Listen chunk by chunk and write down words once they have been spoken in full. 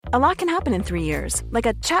A lot can happen in 3 years, like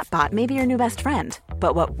a chatbot may be your new best friend.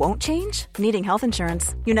 But what won't change? Needing health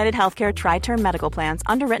insurance. United Healthcare Tri-Term Medical Plans,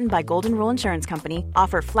 underwritten by Golden Rule Insurance Company,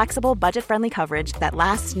 offer flexible, budget-friendly coverage that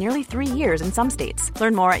lasts nearly 3 years in some states.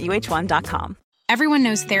 Learn more at uh1.com. Everyone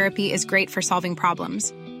knows therapy is great for solving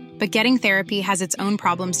problems. But getting therapy has its own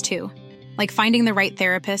problems too. Like finding the right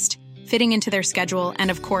therapist, fitting into their schedule,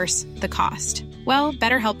 and of course, the cost. Well,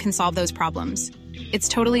 BetterHelp can solve those problems. It's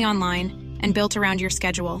totally online and built around your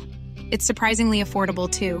schedule. It's surprisingly affordable,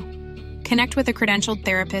 too. Connect with a credentialed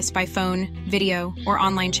therapist by phone, video, or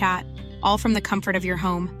online chat, all from the comfort of your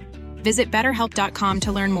home. Visit BetterHelp.com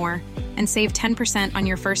to learn more and save 10% on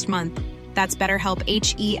your first month. That's BetterHelp,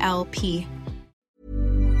 H-E-L-P.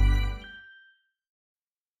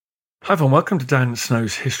 Hi everyone, welcome to Dan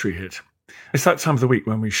Snow's History Hit. It's that time of the week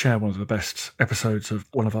when we share one of the best episodes of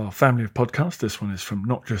one of our family of podcasts. This one is from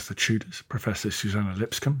Not Just the Tudors. Professor Susanna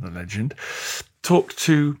Lipscomb, the legend, talked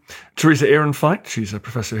to Teresa Ehrenfeit, she's a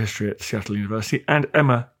professor of history at Seattle University, and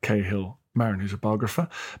Emma Cahill Marin, who's a biographer.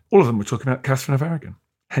 All of them were talking about Catherine of Aragon,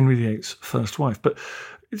 Henry VIII's first wife. But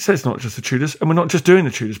it says Not Just the Tudors, and we're not just doing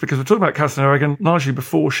the Tudors, because we're talking about Catherine of Aragon largely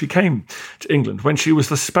before she came to England, when she was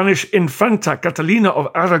the Spanish Infanta Catalina of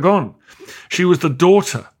Aragon. She was the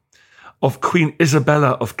daughter of Queen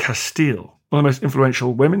Isabella of Castile, one of the most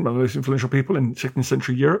influential women, one of the most influential people in 16th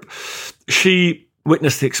century Europe. She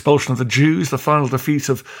witnessed the expulsion of the Jews, the final defeat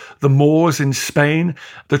of the Moors in Spain,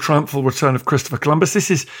 the triumphal return of Christopher Columbus.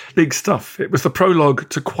 This is big stuff. It was the prologue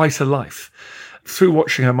to quite a life. Through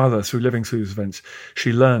watching her mother, through living through these events,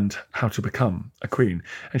 she learned how to become a queen.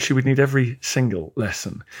 And she would need every single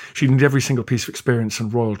lesson. She'd need every single piece of experience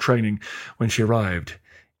and royal training when she arrived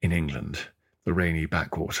in England, the rainy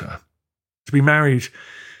backwater, to be married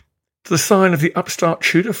to the scion of the upstart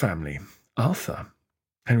Tudor family, Arthur,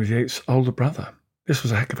 Henry VIII's older brother. This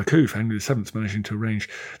was a heck of a coup for Henry VII managing to arrange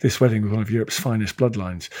this wedding with one of Europe's finest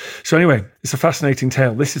bloodlines. So anyway, it's a fascinating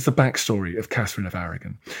tale. This is the backstory of Catherine of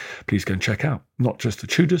Aragon. Please go and check out Not Just the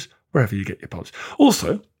Tudors, wherever you get your pods.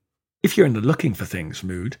 Also, if you're in the looking for things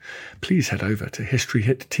mood, please head over to History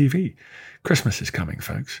Hit TV. Christmas is coming,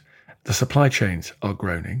 folks. The supply chains are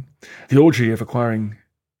groaning. The orgy of acquiring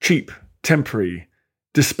cheap, temporary,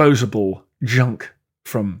 disposable junk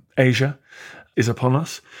from Asia is upon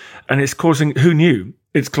us. And it's causing, who knew,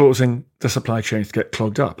 it's causing the supply chains to get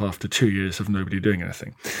clogged up after 2 years of nobody doing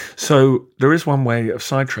anything. So there is one way of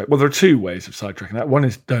sidetrack. Well, there are two ways of sidetracking that. One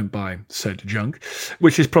is don't buy said junk,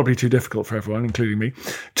 which is probably too difficult for everyone, including me.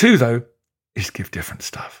 Two, though, is give different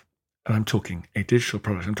stuff. And I'm talking a digital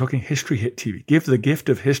product. I'm talking History Hit TV. Give the gift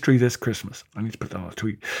of history this Christmas. I need to put that on a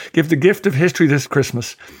tweet. Give the gift of history this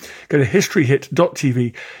Christmas. Go to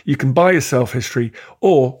historyhit.tv. You can buy yourself history,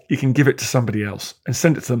 or you can give it to somebody else and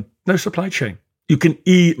send it to them. No supply chain. You can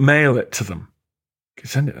email it to them. You can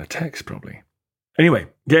send it a text, probably. Anyway,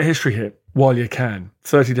 get History Hit while you can.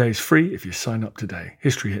 30 days free if you sign up today.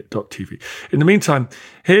 historyhit.tv. In the meantime,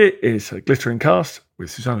 here is a glittering cast with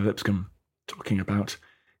Susanna Lipscomb talking about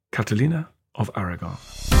Catalina of Aragon.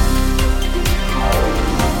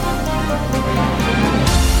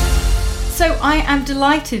 So I am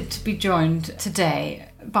delighted to be joined today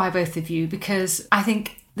by both of you, because I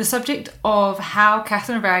think the subject of how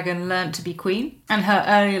Catherine of Aragon learnt to be queen and her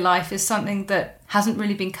early life is something that hasn't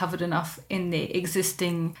really been covered enough in the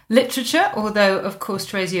existing literature, although, of course,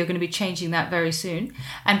 Teresa, you're going to be changing that very soon.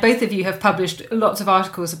 And both of you have published lots of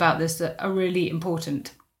articles about this that are really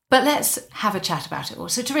important. But let's have a chat about it all.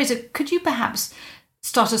 So, Teresa, could you perhaps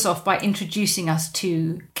start us off by introducing us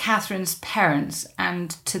to Catherine's parents and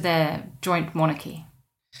to their joint monarchy?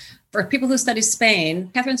 For people who study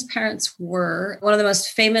Spain, Catherine's parents were one of the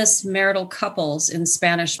most famous marital couples in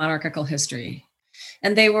Spanish monarchical history.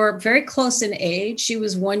 And they were very close in age. She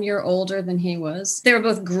was 1 year older than he was. They were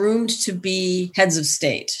both groomed to be heads of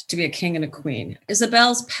state, to be a king and a queen.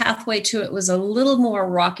 Isabel's pathway to it was a little more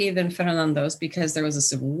rocky than Fernando's because there was a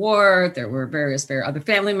civil war. There were various other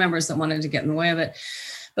family members that wanted to get in the way of it.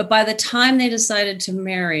 But by the time they decided to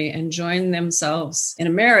marry and join themselves in a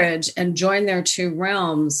marriage and join their two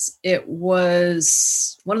realms, it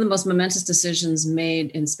was one of the most momentous decisions made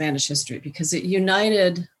in Spanish history because it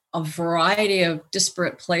united a variety of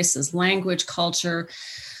disparate places, language, culture,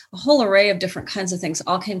 a whole array of different kinds of things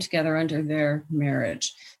all came together under their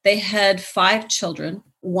marriage. They had 5 children,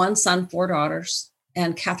 1 son, 4 daughters,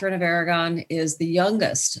 and Catherine of Aragon is the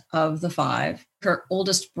youngest of the 5. Her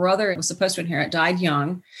oldest brother was supposed to inherit, died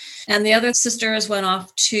young, and the other sisters went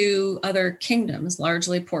off to other kingdoms,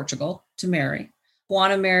 largely Portugal, to marry.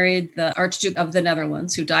 Juana married the Archduke of the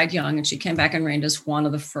Netherlands, who died young, and she came back and reigned as Juana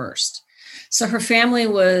I. So her family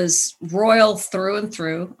was royal through and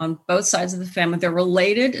through on both sides of the family. They're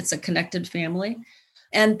related. It's a connected family.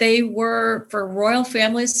 And they were, for royal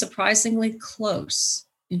families, surprisingly close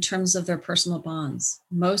in terms of their personal bonds.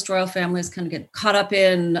 Most royal families kind of get caught up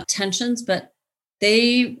in tensions, but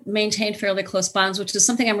they maintained fairly close bonds, which is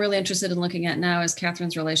something I'm really interested in looking at now, is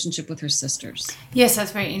Catherine's relationship with her sisters. Yes,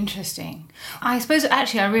 that's very interesting. I suppose,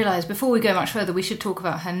 actually, I realised before we go much further, we should talk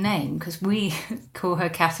about her name, because we call her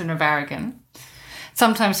Catherine of Aragon,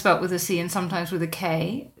 sometimes spelt with a C and sometimes with a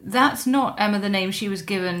K. That's not, Emma, the name she was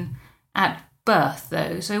given at birth,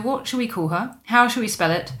 though. So what should we call her? How should we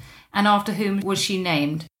spell it? And after whom was she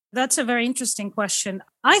named? That's a very interesting question.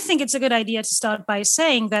 I think it's a good idea to start by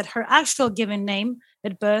saying that her actual given name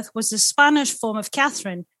at birth was the Spanish form of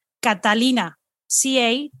Catherine, Catalina,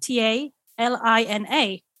 Catalina.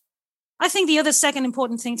 I think the other second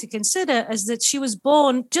important thing to consider is that she was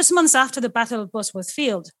born just months after the Battle of Bosworth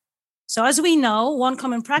Field. So as we know, one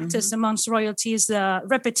common practice amongst royalty is the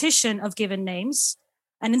repetition of given names.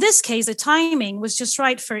 And in this case, the timing was just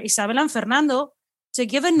right for Isabel and Fernando to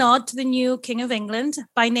give a nod to the new King of England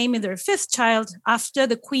by naming their fifth child after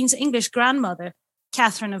the Queen's English grandmother,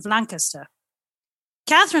 Catherine of Lancaster.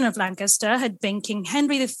 Catherine of Lancaster had been King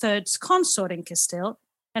Henry III's consort in Castile,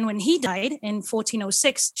 and when he died in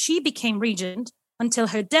 1406, she became regent until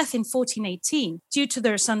her death in 1418 due to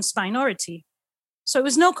their son's minority. So it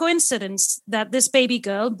was no coincidence that this baby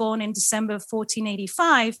girl, born in December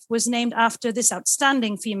 1485, was named after this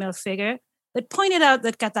outstanding female figure that pointed out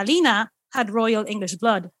that Catalina had royal English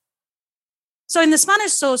blood. So in the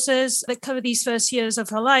Spanish sources that cover these first years of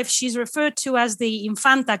her life, she's referred to as the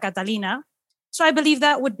Infanta Catalina. So I believe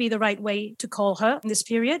that would be the right way to call her in this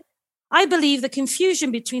period. I believe the confusion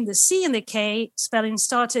between the C and the K spelling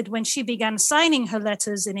started when she began signing her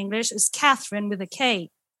letters in English as Catherine with a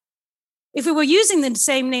K. If we were using the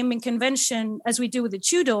same naming convention as we do with the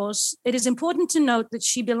Tudors, it is important to note that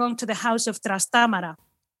she belonged to the House of Trastamara.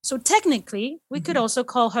 So technically, we could also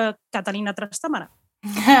call her Catalina Trastamara.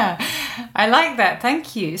 I like that.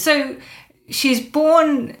 Thank you. So she's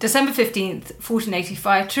born December 15th,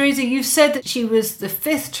 1485. Teresa, you've said that she was the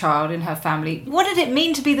fifth child in her family. What did it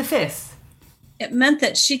mean to be the fifth? It meant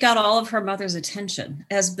that she got all of her mother's attention,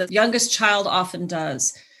 as the youngest child often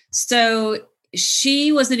does. So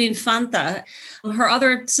she was an infanta. Her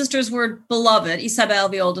other sisters were beloved. Isabel,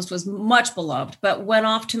 the oldest, was much beloved, but went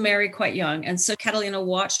off to marry quite young. And so Catalina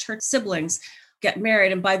watched her siblings get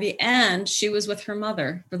married. And by the end, she was with her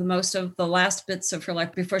mother for the most of the last bits of her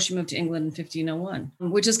life before she moved to England in 1501,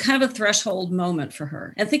 which is kind of a threshold moment for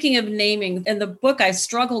her. And thinking of naming, in the book, I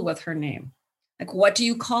struggle with her name. Like, what do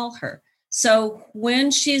you call her? So when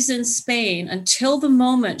she's in Spain, until the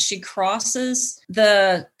moment she crosses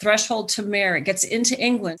the threshold to marry, gets into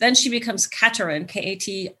England, then she becomes Catherine,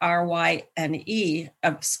 Katryne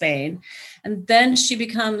of Spain. And then she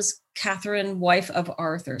becomes Catherine, wife of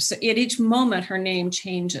Arthur. So at each moment, her name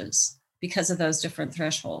changes because of those different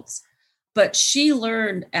thresholds. But she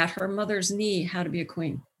learned at her mother's knee how to be a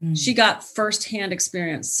queen. She got firsthand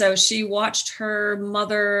experience. So she watched her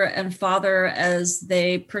mother and father as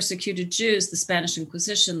they persecuted Jews, the Spanish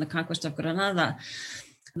Inquisition, the conquest of Granada,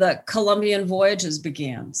 the Columbian voyages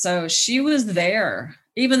began. So she was there,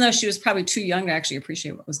 even though she was probably too young to actually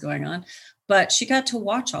appreciate what was going on. But she got to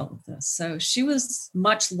watch all of this. So she was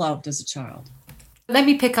much loved as a child. Let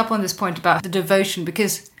me pick up on this point about the devotion,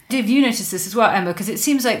 because have you noticed this as well, Emma? Because it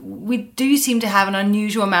seems like we do seem to have an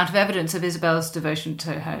unusual amount of evidence of Isabel's devotion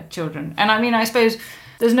to her children. And I mean, I suppose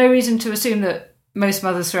there's no reason to assume that most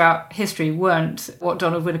mothers throughout history weren't what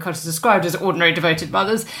Donald Winnicott has described as ordinary devoted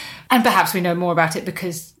mothers. And perhaps we know more about it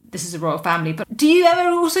because this is a royal family. But do you ever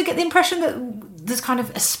also get the impression that there's kind of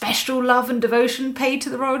a special love and devotion paid to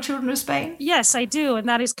the royal children of Spain? Yes, I do, and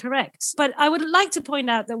that is correct. But I would like to point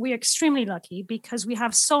out that we are extremely lucky because we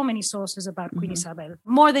have so many sources about Queen Isabel,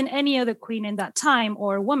 more than any other queen in that time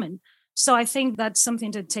or woman. So I think that's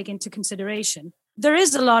something to take into consideration. There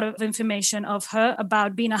is a lot of information of her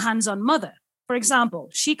about being a hands-on mother. For example,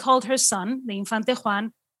 she called her son, the Infante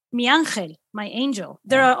Juan, mi ángel, my angel.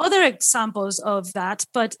 There are other examples of that,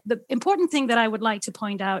 but the important thing that I would like to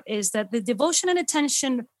point out is that the devotion and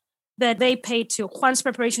attention that they paid to Juan's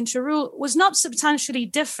preparation to rule was not substantially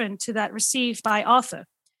different to that received by Arthur.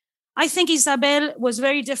 I think Isabel was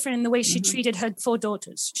very different in the way she treated her four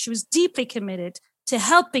daughters. She was deeply committed to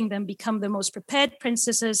helping them become the most prepared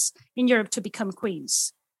princesses in Europe to become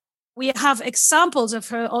queens. We have examples of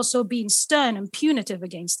her also being stern and punitive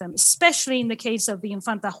against them, especially in the case of the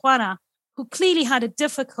Infanta Juana, who clearly had a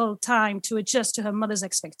difficult time to adjust to her mother's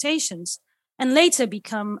expectations and later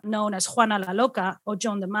become known as Juana la Loca or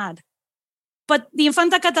Joan the Mad. But the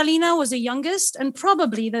Infanta Catalina was the youngest and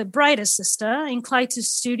probably the brightest sister, inclined to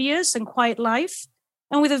studious and quiet life,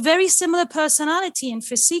 and with a very similar personality and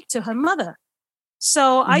physique to her mother.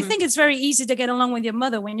 So I think it's very easy to get along with your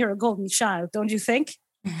mother when you're a golden child, don't you think?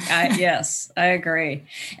 Yes, I agree.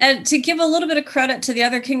 And to give a little bit of credit to the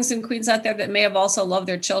other kings and queens out there that may have also loved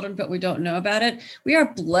their children, but we don't know about it, we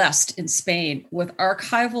are blessed in Spain with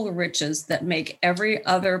archival riches that make every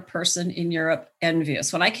other person in Europe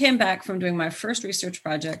envious. When I came back from doing my first research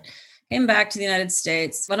project, came back to the United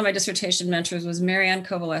States, one of my dissertation mentors was Marianne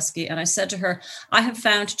Kowaleski, and I said to her, I have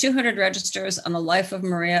found 200 registers on the life of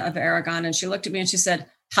Maria of Aragon. And she looked at me and she said,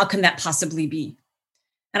 how can that possibly be?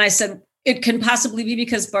 And I said, it can possibly be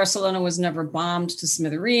because Barcelona was never bombed to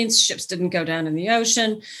smithereens. Ships didn't go down in the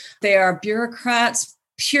ocean. They are bureaucrats,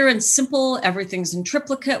 pure and simple. Everything's in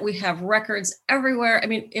triplicate. We have records everywhere. I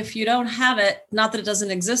mean, if you don't have it, not that it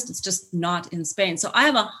doesn't exist, it's just not in Spain. So I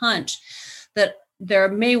have a hunch that there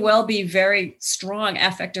may well be very strong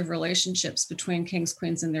affective relationships between kings,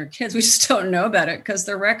 queens, and their kids. We just don't know about it because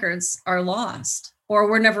their records are lost or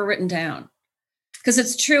were never written down. Because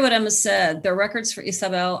it's true what Emma said, the records for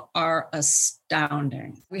Isabel are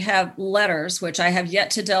astounding. We have letters, which I have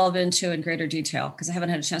yet to delve into in greater detail because I haven't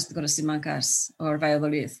had a chance to go to Simancas or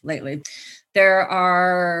Valladolid lately. There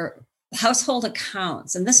are household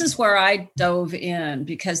accounts, and this is where I dove in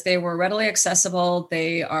because they were readily accessible.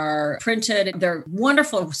 They are printed. They're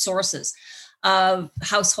wonderful sources of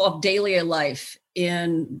household daily life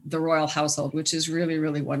in the royal household, which is really,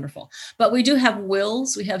 really wonderful. But we do have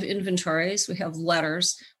wills, we have inventories, we have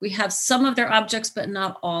letters, we have some of their objects, but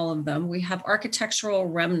not all of them. We have architectural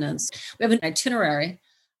remnants. We have an itinerary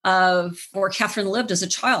of where Catherine lived as a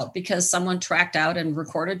child because someone tracked out and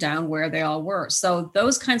recorded down where they all were. So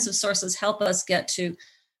those kinds of sources help us get to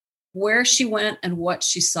where she went and what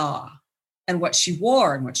she saw and what she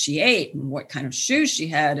wore and what she ate and what kind of shoes she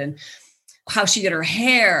had and how she did her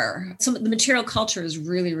hair. Some of the material culture is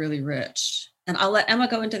really, really rich. And I'll let Emma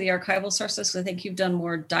go into the archival sources because I think you've done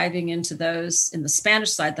more diving into those in the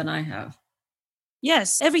Spanish side than I have.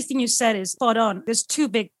 Yes, everything you said is spot on. There's two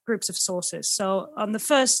big groups of sources. So on the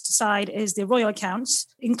first side is the royal accounts,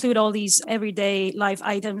 include all these everyday life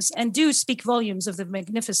items and do speak volumes of the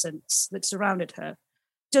magnificence that surrounded her.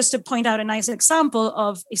 Just to point out a nice example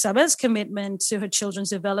of Isabel's commitment to her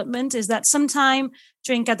children's development is that sometime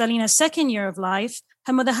during Catalina's second year of life,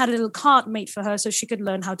 her mother had a little cart made for her so she could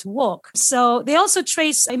learn how to walk. So they also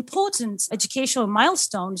trace important educational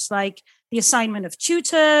milestones like the assignment of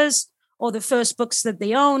tutors or the first books that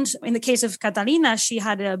they owned. In the case of Catalina, she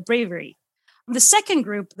had a breviary. The second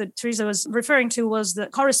group that Teresa was referring to was the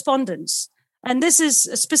correspondence. And this is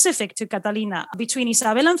specific to Catalina, between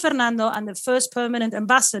Isabel and Fernando and the first permanent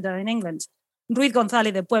ambassador in England, Ruiz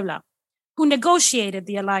González de Puebla, who negotiated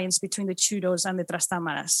the alliance between the Tudors and the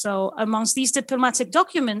Trastámaras. So amongst these diplomatic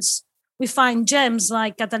documents, we find gems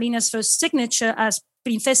like Catalina's first signature as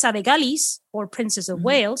Princesa de Gales, or Princess of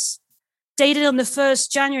Wales, dated on the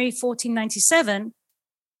 1st January 1497,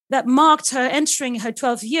 that marked her entering her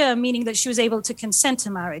 12th year, meaning that she was able to consent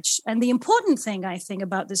to marriage. And the important thing, I think,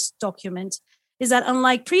 about this document is that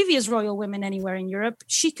unlike previous royal women anywhere in Europe,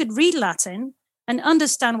 she could read Latin and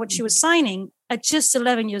understand what she was signing at just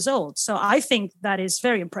 11 years old. So I think that is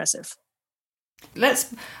very impressive.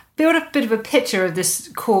 Let's build a bit of a picture of this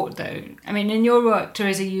court, though. I mean, in your work,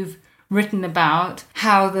 Teresa, you've written about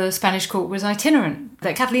how the Spanish court was itinerant,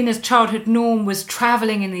 that Catalina's childhood norm was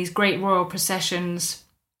travelling in these great royal processions.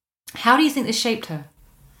 How do you think this shaped her?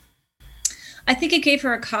 I think it gave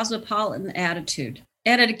her a cosmopolitan attitude.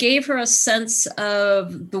 And it gave her a sense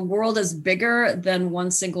of the world is bigger than one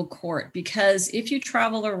single court. Because if you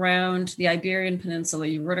travel around the Iberian Peninsula,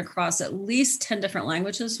 you run across at least 10 different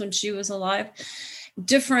languages when she was alive,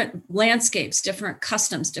 different landscapes, different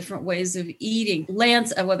customs, different ways of eating,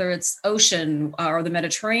 lands, whether it's ocean or the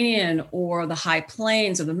Mediterranean or the high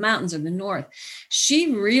plains or the mountains or the north.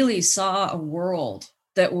 She really saw a world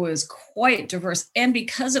that was quite diverse. And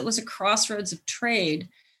because it was a crossroads of trade,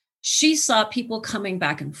 she saw people coming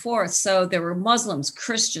back and forth. So there were Muslims,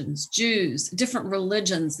 Christians, Jews, different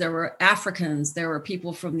religions. There were Africans. There were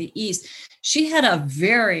people from the East. She had a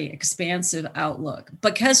very expansive outlook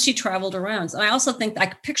because she traveled around. And I also think I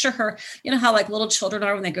could picture her, you know how like little children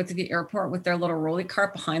are when they go through the airport with their little rolly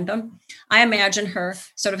cart behind them. I imagine her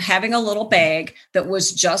sort of having a little bag that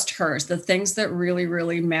was just hers, the things that really,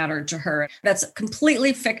 really mattered to her. That's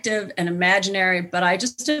completely fictive and imaginary, but I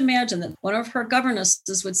just imagine that one of her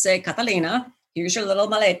governesses would say, Catalina, here's your little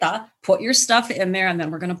maleta, put your stuff in there, and then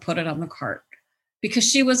we're going to put it on the cart. Because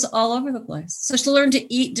she was all over the place. So she learned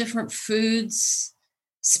to eat different foods.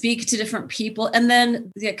 speak to different people. And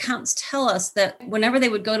then the accounts tell us that whenever they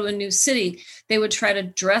would go to a new city, they would try to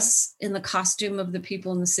dress in the costume of the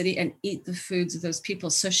people in the city and eat the foods of those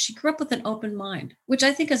people. So she grew up with an open mind, which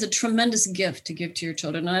I think is a tremendous gift to give to your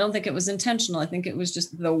children. And I don't think it was intentional. I think it was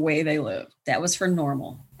just the way they lived. That was her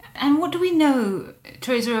normal. And what do we know,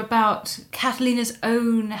 Teresa, about Catalina's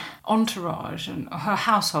own entourage and her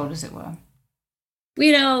household, as it were?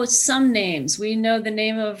 We know some names. We know the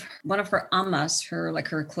name of one of her amas,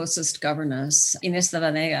 her closest governess, Inés de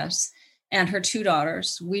Vanegas, and her two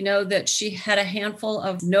daughters. We know that she had a handful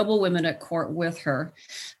of noble women at court with her,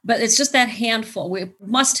 but it's just that handful. It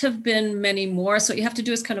must have been many more. So what you have to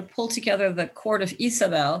do is kind of pull together the court of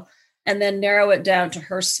Isabel and then narrow it down to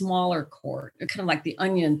her smaller court, kind of like the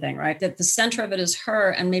onion thing, right? That the center of it is her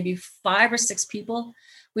and maybe 5 or 6 people.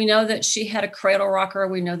 We know that she had a cradle rocker.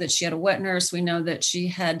 We know that she had a wet nurse. We know that she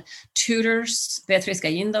had tutors, Beatriz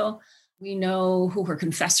Galindo. We know who her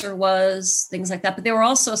confessor was, things like that. But they were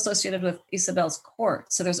also associated with Isabel's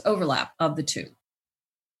court. So there's overlap of the two.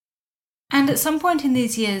 And at some point in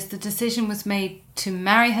these years, the decision was made to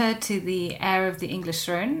marry her to the heir of the English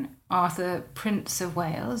throne, Arthur, Prince of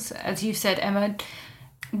Wales. As you said, Emma,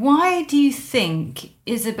 why do you think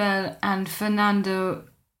Isabel and Fernando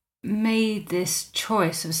made this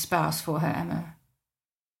choice of spouse for her, Emma?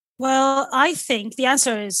 Well, I think the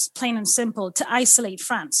answer is plain and simple: to isolate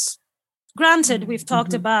France. Granted, we've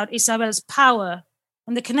talked about Isabel's power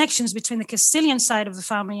and the connections between the Castilian side of the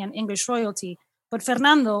family and English royalty, but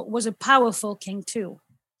Fernando was a powerful king too.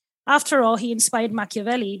 After all, he inspired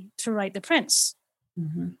Machiavelli to write The Prince.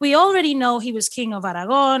 We already know he was king of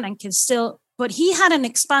Aragon and Castile, but he had an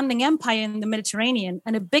expanding empire in the Mediterranean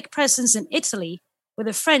and a big presence in Italy, where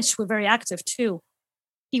the French were very active too.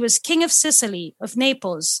 He was king of Sicily, of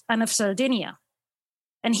Naples, and of Sardinia.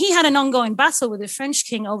 And he had an ongoing battle with the French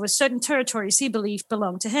king over certain territories he believed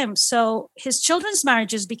belonged to him. So his children's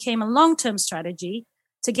marriages became a long-term strategy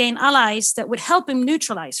to gain allies that would help him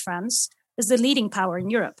neutralize France as the leading power in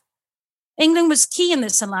Europe. England was key in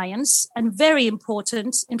this alliance and very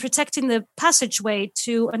important in protecting the passageway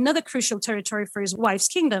to another crucial territory for his wife's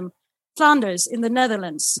kingdom, Flanders in the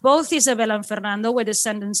Netherlands. Both Isabel and Fernando were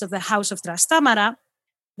descendants of the House of Trastámara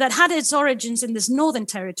that had its origins in this northern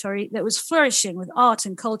territory that was flourishing with art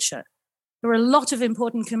and culture. There were a lot of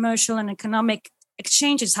important commercial and economic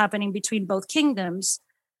exchanges happening between both kingdoms.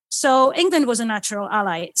 So England was a natural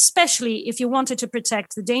ally, especially if you wanted to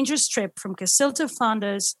protect the dangerous trip from Castile to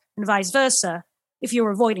Flanders and vice versa, if you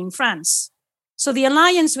were avoiding France. So the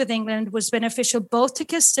alliance with England was beneficial both to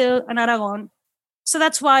Castile and Aragon. So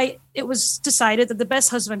that's why it was decided that the best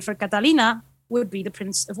husband for Catalina would be the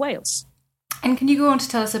Prince of Wales. And can you go on to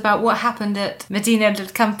tell us about what happened at Medina del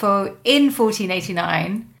Campo in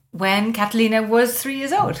 1489 when Catalina was 3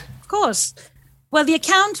 years old? Of course. Well, the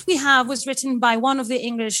account we have was written by one of the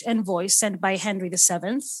English envoys sent by Henry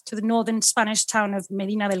VII to the northern Spanish town of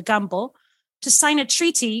Medina del Campo to sign a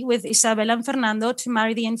treaty with Isabel and Fernando to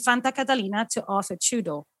marry the Infanta Catalina to Arthur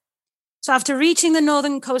Tudor. So after reaching the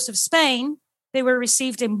northern coast of Spain, they were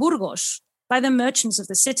received in Burgos by the merchants of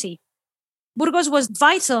the city. Burgos was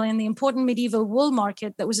vital in the important medieval wool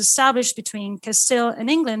market that was established between Castile and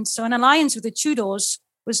England, so an alliance with the Tudors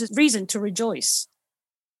was a reason to rejoice.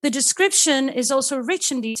 The description is also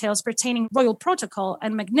rich in details pertaining royal protocol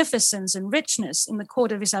and magnificence and richness in the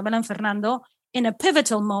court of Isabel and Fernando in a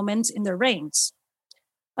pivotal moment in their reigns.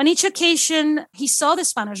 On each occasion, he saw the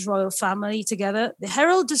Spanish royal family together. The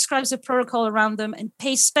herald describes the protocol around them and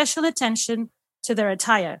pays special attention to their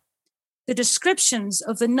attire. The descriptions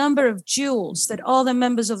of the number of jewels that all the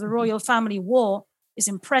members of the royal family wore is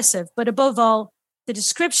impressive, but above all, the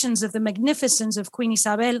descriptions of the magnificence of Queen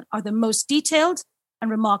Isabel are the most detailed and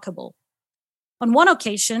remarkable. On one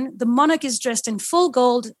occasion, the monarch is dressed in full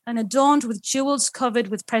gold and adorned with jewels covered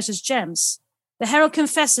with precious gems. The herald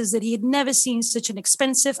confesses that he had never seen such an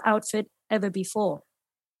expensive outfit ever before.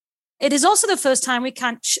 It is also the first time we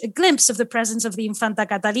catch a glimpse of the presence of the Infanta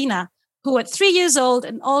Catalina, who at 3 years old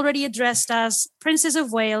and already addressed as Princess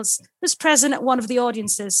of Wales, was present at one of the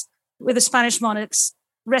audiences with the Spanish monarchs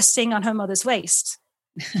resting on her mother's waist.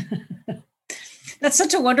 That's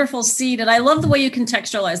such a wonderful scene. And I love the way you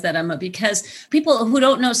contextualize that, Emma, because people who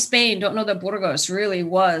don't know Spain don't know that Burgos really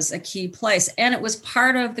was a key place. And it was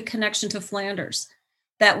part of the connection to Flanders.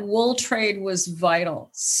 That wool trade was vital.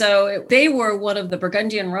 So they were one of the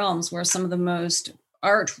Burgundian realms where some of the most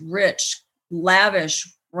art-rich, lavish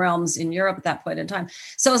realms in Europe at that point in time.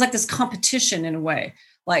 So it was like this competition in a way.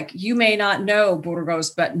 Like, you may not know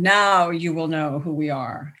Burgos, but now you will know who we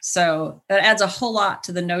are. So that adds a whole lot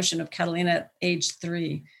to the notion of Catalina at age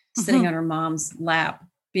 3, sitting on her mom's lap.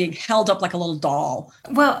 being held up like a little doll.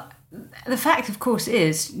 Well, the fact, of course,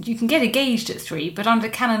 is you can get engaged at 3, but under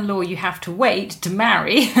canon law, you have to wait to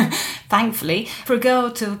marry, thankfully, for a girl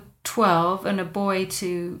to 12 and a boy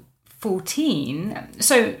to 14.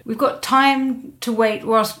 So we've got time to wait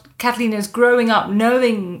whilst Catalina's growing up,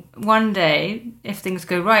 knowing one day, if things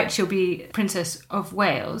go right, she'll be Princess of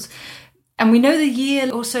Wales. And we know the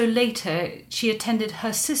year or so later, she attended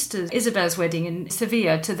her sister Isabel's wedding in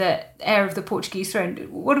Sevilla to the heir of the Portuguese throne.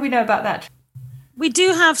 What do we know about that? We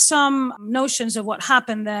do have some notions of what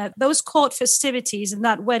happened there. Those court festivities and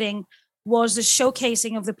that wedding was the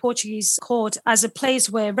showcasing of the Portuguese court as a place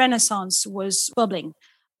where Renaissance was bubbling.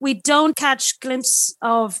 We don't catch glimpse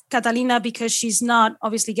of Catalina because she's not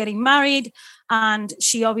obviously getting married, and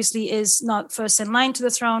she obviously is not first in line to the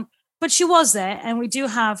throne, but she was there. And we do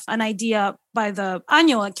have an idea by the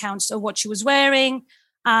annual accounts of what she was wearing.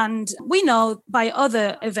 And we know by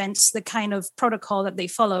other events the kind of protocol that they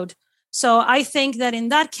followed. So I think that in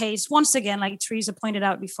that case, once again, like Teresa pointed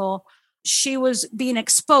out before, she was being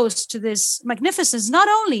exposed to this magnificence, not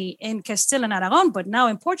only in Castile and Aragon, but now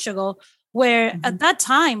in Portugal, where at that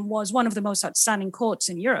time was one of the most outstanding courts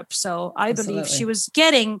in Europe. So I believe she was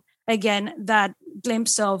getting, again, that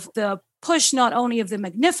glimpse of the push, not only of the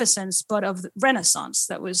magnificence, but of the Renaissance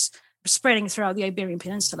that was spreading throughout the Iberian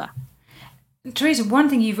Peninsula. Teresa, one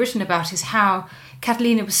thing you've written about is how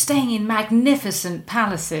Catalina was staying in magnificent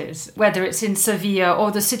palaces, whether it's in Sevilla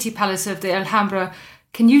or the city palace of the Alhambra.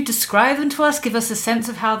 Can you describe them to us? Give us a sense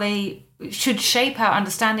of how they should shape our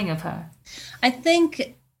understanding of her. I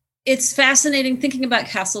think it's fascinating thinking about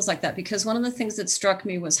castles like that, because one of the things that struck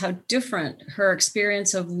me was how different her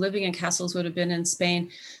experience of living in castles would have been in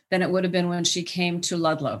Spain than it would have been when she came to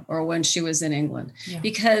Ludlow or when she was in England. Yeah.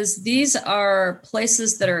 Because these are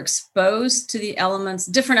places that are exposed to the elements,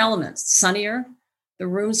 different elements, sunnier. The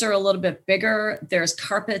rooms are a little bit bigger. There's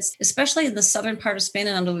carpets, especially in the southern part of Spain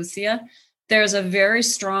and Andalusia. There's a very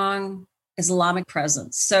strong Islamic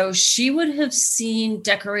presence. So she would have seen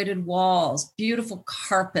decorated walls, beautiful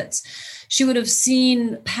carpets. She would have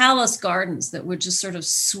seen palace gardens that would just sort of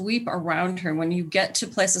sweep around her. When you get to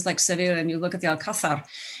places like Sevilla and you look at the Alcázar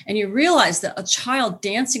and you realize that a child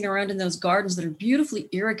dancing around in those gardens that are beautifully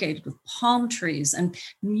irrigated with palm trees and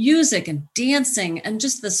music and dancing and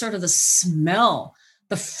just the sort of the smell,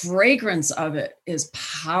 the fragrance of it is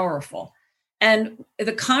powerful. And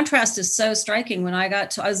the contrast is so striking. When I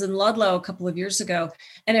was in Ludlow a couple of years ago,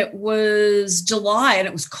 and it was July and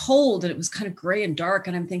it was cold and it was kind of gray and dark.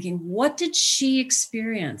 And I'm thinking, what did she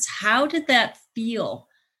experience? How did that feel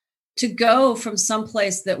to go from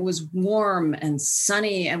someplace that was warm and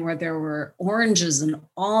sunny and where there were oranges and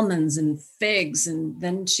almonds and figs? And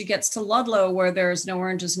then she gets to Ludlow where there's no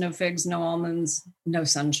oranges, no figs, no almonds, no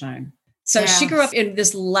sunshine. So she grew up in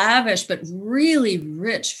this lavish but really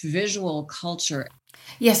rich visual culture.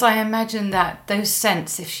 Yes, I imagine that those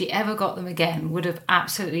scents, if she ever got them again, would have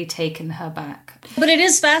absolutely taken her back. But it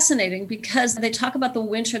is fascinating because they talk about the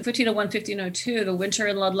winter, 1501, 1502, the winter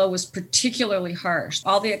in Ludlow was particularly harsh.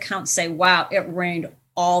 All the accounts say, wow, it rained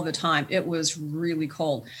all the time. It was really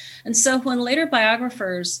cold. And so when later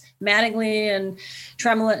biographers, Mattingly and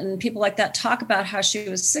Tremlett and people like that talk about how she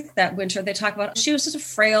was sick that winter, they talk about she was just a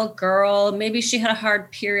frail girl. Maybe she had a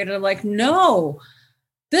hard period. And I'm like, no,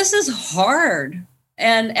 this is hard.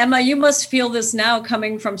 And Emma, you must feel this now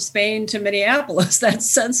coming from Spain to Minneapolis, that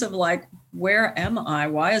sense of like, where am I?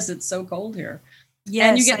 Why is it so cold here? Yes,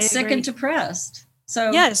 and you get sick and depressed.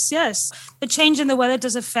 So yes. The change in the weather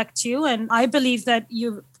does affect you. And I believe that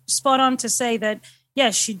you're spot on to say that,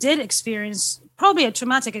 yes, she did experience probably a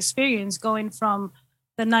traumatic experience going from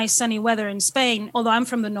the nice sunny weather in Spain, although I'm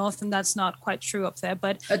from the north and that's not quite true up there,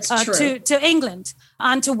 but to England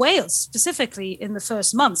and to Wales specifically in the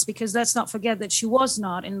first months, because let's not forget that she was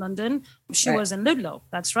not in London. She was in Ludlow.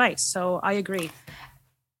 That's right. So I agree.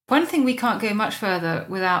 One thing we can't go much further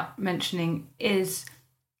without mentioning is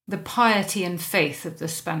the piety and faith of the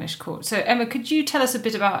Spanish court. So, Emma, could you tell us a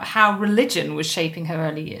bit about how religion was shaping her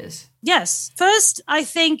early years? Yes. First, I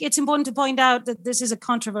think it's important to point out that this is a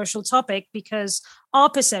controversial topic because our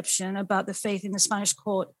perception about the faith in the Spanish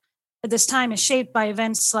court at this time is shaped by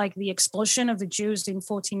events like the expulsion of the Jews in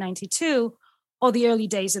 1492 or the early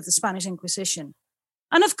days of the Spanish Inquisition.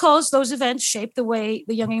 And of course, those events shaped the way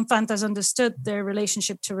the young infantas understood their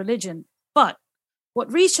relationship to religion. But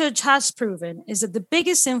what research has proven is that the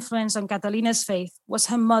biggest influence on Catalina's faith was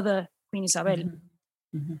her mother, Queen Isabel.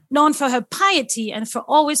 Mm-hmm. Known for her piety and for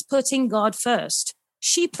always putting God first,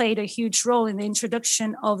 she played a huge role in the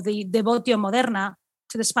introduction of the Devotio Moderna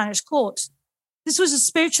to the Spanish court. This was a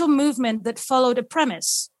spiritual movement that followed a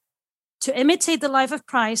premise: to imitate the life of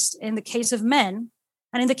Christ in the case of men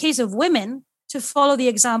And in the case of women, to follow the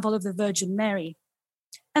example of the Virgin Mary.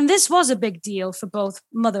 And this was a big deal for both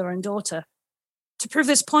mother and daughter. To prove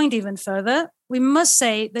this point even further, we must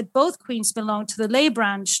say that both queens belonged to the lay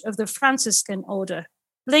branch of the Franciscan order,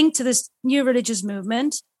 linked to this new religious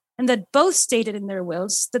movement, and that both stated in their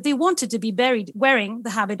wills that they wanted to be buried wearing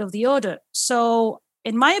the habit of the order. So,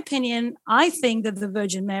 in my opinion, I think that the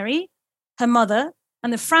Virgin Mary, her mother,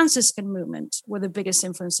 and the Franciscan movement were the biggest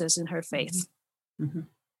influences in her faith. Mm-hmm.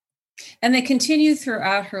 And they continue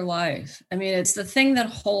throughout her life. I mean, it's the thing that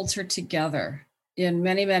holds her together in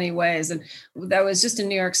many, many ways. And that was just in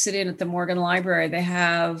New York City and at the Morgan Library. They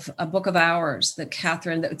have a book of hours that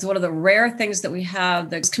Catherine, it's one of the rare things that we have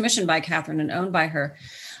that's commissioned by Catherine and owned by her.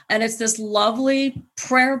 And it's this lovely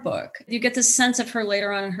prayer book. You get the sense of her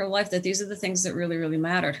later on in her life that these are the things that really, really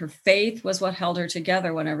mattered. Her faith was what held her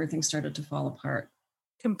together when everything started to fall apart.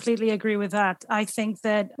 Completely agree with that. I think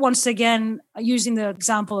that, once again, using the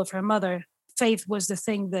example of her mother, faith was the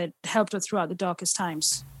thing that helped her throughout the darkest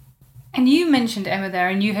times. And you mentioned Emma there,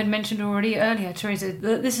 and you had mentioned already earlier, Teresa,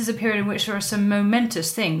 that this is a period in which there are some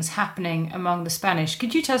momentous things happening among the Spanish.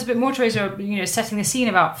 Could you tell us a bit more, Teresa, setting the scene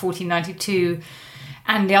about 1492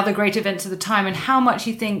 and the other great events of the time, and how much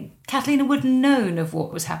you think Catalina would have known of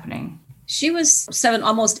what was happening? She was 7,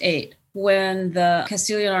 almost 8, when the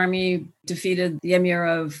Castilian army defeated the Emir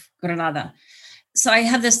of Granada. So I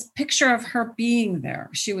have this picture of her being there.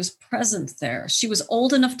 She was present there. She was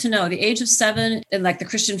old enough to know. The age of 7 in the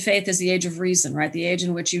Christian faith is the age of reason, right? The age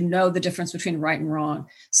in which you know the difference between right and wrong.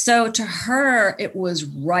 So to her, it was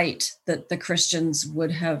right that the Christians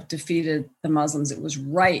would have defeated the Muslims. It was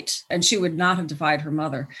right. And she would not have defied her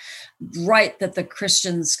mother. Right that the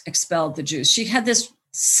Christians expelled the Jews. She had this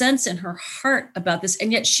sense in her heart about this.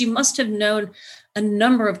 And yet she must have known a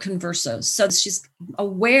number of conversos. So she's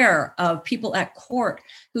aware of people at court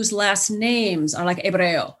whose last names are like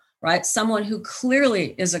Hebreo, right? Someone who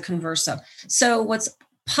clearly is a converso. So what's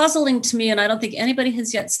puzzling to me, and I don't think anybody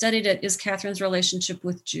has yet studied it, is Catherine's relationship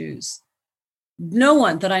with Jews. No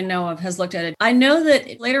one that I know of has looked at it. I know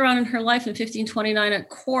that later on in her life in 1529 at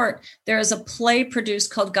court, there is a play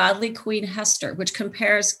produced called Godly Queen Hester, which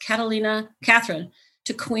compares Catherine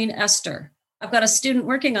to Queen Esther. I've got a student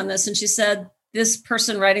working on this, and she said, this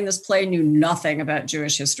person writing this play knew nothing about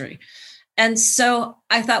Jewish history. And so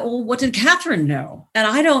I thought, well, what did Catherine know? And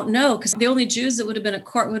I don't know, because the only Jews that would have been at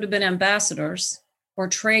court would have been ambassadors or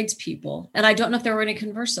tradespeople. And I don't know if there were any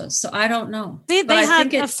conversos. So I don't know. They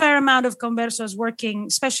had a fair amount of conversos working,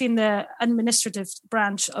 especially in the administrative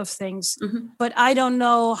branch of things. Mm-hmm. But I don't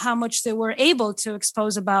know how much they were able to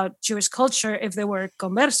expose about Jewish culture if they were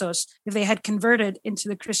conversos, if they had converted into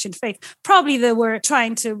the Christian faith. Probably they were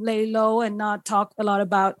trying to lay low and not talk a lot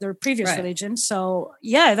about their previous religion. So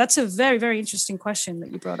yeah, that's a very, very interesting question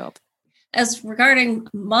that you brought up. As regarding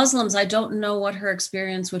Muslims, I don't know what her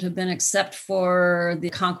experience would have been except for the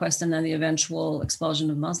conquest and then the eventual expulsion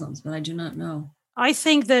of Muslims, but I do not know. I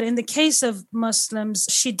think that in the case of Muslims,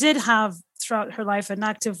 she did have throughout her life an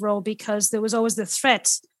active role because there was always the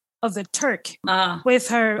threat of the Turk with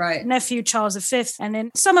her nephew, Charles V. And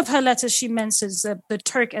in some of her letters, she mentions the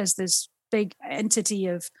Turk as this big entity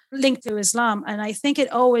of linked to Islam. And I think it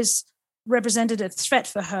always represented a threat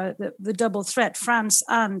for her, the double threat, France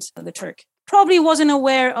and the Turk. Probably wasn't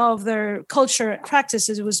aware of their culture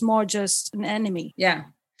practices. It was more just an enemy. Yeah.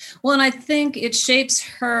 Well, and I think it shapes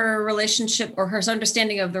her relationship or her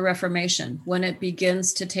understanding of the Reformation when it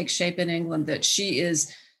begins to take shape in England, that she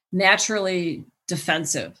is naturally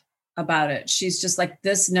defensive about it. She's just like,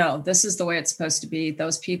 this is the way it's supposed to be.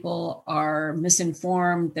 Those people are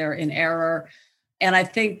misinformed. They're in error. And I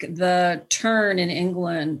think the turn in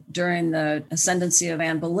England during the ascendancy of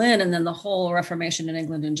Anne Boleyn and then the whole Reformation in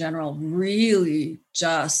England in general really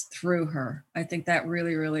just threw her. I think that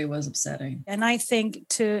really, really was upsetting. And I think,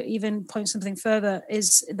 to even point something further,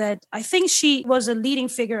 is that I think she was a leading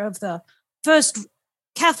figure of the first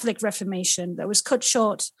Catholic Reformation that was cut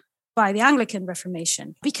short by the Anglican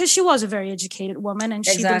Reformation, because she was a very educated woman and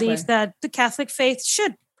she believed that the Catholic faith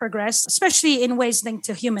should progress, especially in ways linked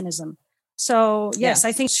to humanism. So, yes,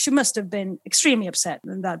 I think she must have been extremely upset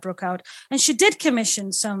when that broke out. And she did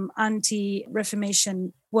commission some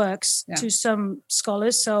anti-Reformation works to some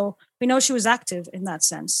scholars. So we know she was active in that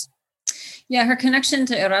sense. Yeah, her connection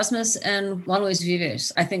to Erasmus and Juan Luis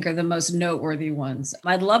Vives, I think, are the most noteworthy ones.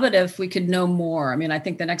 I'd love it if we could know more. I mean, I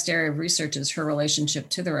think the next area of research is her relationship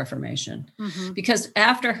to the Reformation. Mm-hmm. Because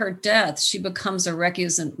after her death, she becomes a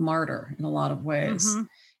recusant martyr in a lot of ways. Mm-hmm.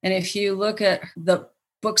 And if you look at the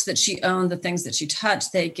books that she owned, the things that she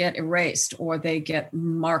touched, they get erased or they get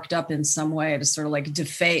marked up in some way to sort of like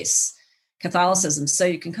deface Catholicism. So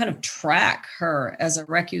you can kind of track her as a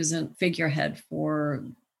recusant figurehead for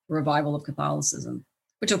revival of Catholicism,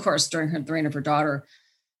 which of course during the reign of her daughter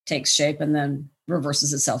takes shape and then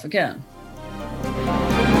reverses itself again.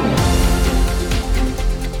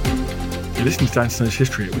 You're listening to Dan Snow's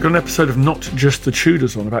History. We've got an episode of Not Just the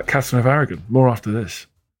Tudors on about Catherine of Aragon. More after this.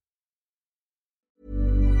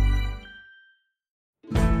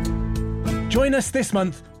 Join us this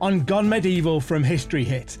month on Gone Medieval from History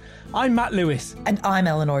Hit. I'm Matt Lewis. And I'm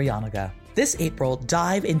Eleanor Yanaga. This April,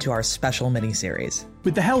 dive into our special mini-series.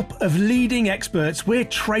 With the help of leading experts, we're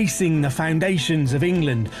tracing the foundations of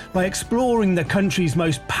England by exploring the country's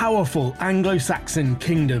most powerful Anglo-Saxon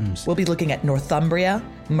kingdoms. We'll be looking at Northumbria,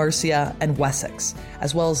 Mercia, and Wessex,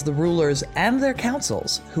 as well as the rulers and their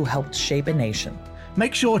councils who helped shape a nation.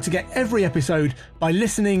 Make sure to get every episode by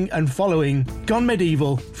listening and following Gone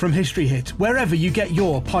Medieval from History Hit, wherever you get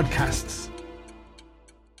your podcasts.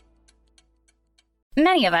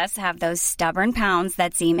 Many of us have those stubborn pounds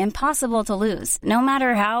that seem impossible to lose, no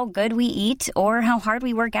matter how good we eat or how hard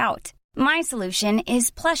we work out. My solution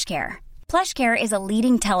is PlushCare. PlushCare is a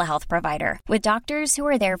leading telehealth provider with doctors who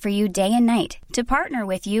are there for you day and night to partner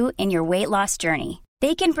with you in your weight loss journey.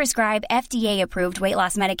 They can prescribe FDA-approved weight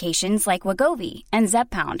loss medications like Wegovy and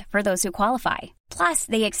Zepbound for those who qualify. Plus,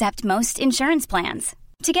 they accept most insurance plans.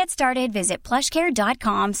 To get started, visit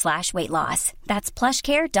plushcare.com/weightloss. That's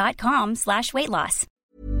plushcare.com/weightloss.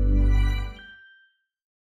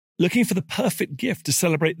 Looking for the perfect gift to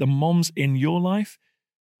celebrate the moms in your life?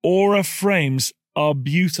 Aura frames are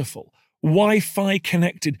beautiful, Wi-Fi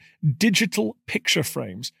connected digital picture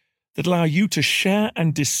frames that allow you to share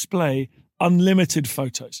and display unlimited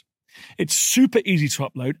photos. It's super easy to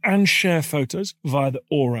upload and share photos via the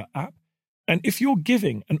Aura app. And if you're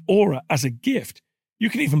giving an Aura as a gift, you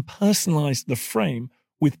can even personalize the frame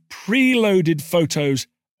with preloaded photos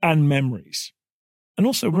and memories. And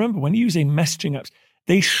also remember, when using messaging apps,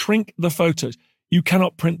 they shrink the photos. You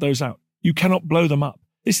cannot print those out. You cannot blow them up.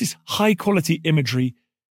 This is high quality imagery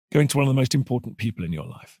going to one of the most important people in your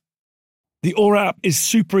life. The Aura app is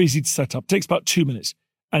super easy to set up. It takes about 2 minutes.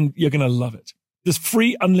 And you're going to love it. There's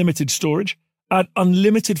free unlimited storage, add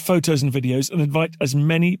unlimited photos and videos, and invite as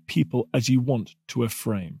many people as you want to a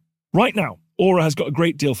frame. Right now, Aura has got a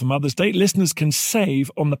great deal for Mother's Day. Listeners can save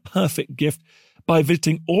on the perfect gift by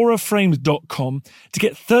visiting auraframes.com to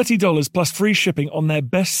get $30 plus free shipping on their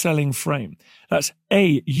best-selling frame. That's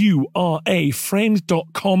AURA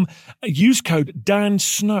frames.com. Use code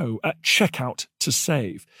DANSNOW at checkout to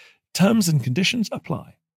save. Terms and conditions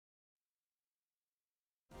apply.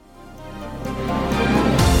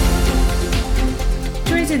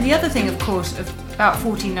 The other thing, of course, about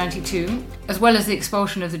 1492, as well as the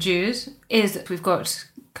expulsion of the Jews, is that we've got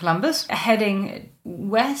Columbus heading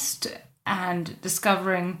west and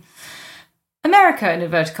discovering America, in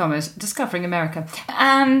inverted commas, discovering America.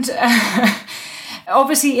 And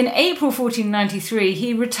obviously in April 1493,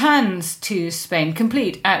 he returns to Spain,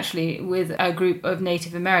 complete actually with a group of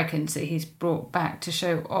Native Americans that he's brought back to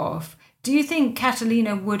show off. Do you think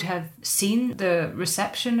Catalina would have seen the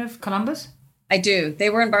reception of Columbus? I do. They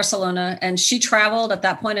were in Barcelona and she traveled at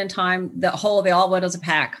that point in time. They all went as a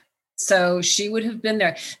pack. So she would have been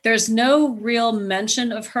there. There's no real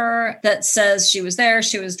mention of her that says she was there.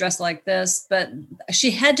 She was dressed like this, but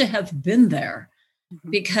she had to have been there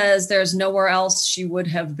because there's nowhere else she would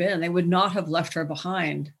have been. They would not have left her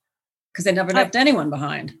behind because they never left anyone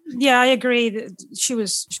behind. Yeah, I agree. She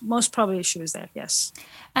was there. Yes.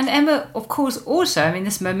 And Emma, of course, also, I mean,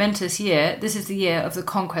 this momentous year, this is the year of the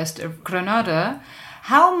conquest of Granada.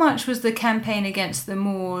 How much was the campaign against the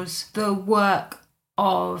Moors the work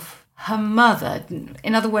of her mother?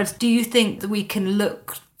 In other words, do you think that we can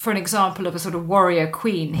look for an example of a sort of warrior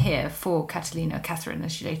queen here for Catherine,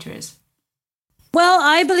 as she later is? Well,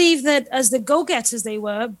 I believe that as the go-getters they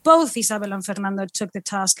were, both Isabel and Fernando took the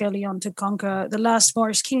task early on to conquer the last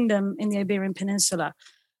Moorish kingdom in the Iberian Peninsula.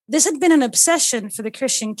 This had been an obsession for the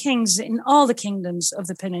Christian kings in all the kingdoms of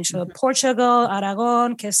the peninsula, Portugal,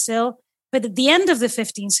 Aragon, Castile. But at the end of the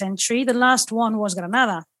 15th century, the last one was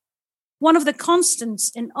Granada. One of the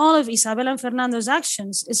constants in all of Isabel and Fernando's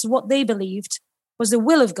actions is what they believed was the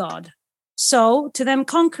will of God. So to them,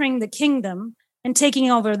 conquering the kingdom and taking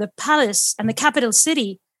over the palace and the capital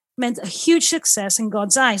city meant a huge success in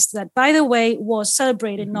God's eyes that, by the way, was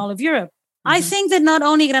celebrated in all of Europe. I think that not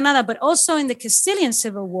only Granada, but also in the Castilian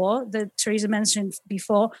Civil War that Teresa mentioned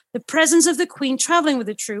before, the presence of the Queen traveling with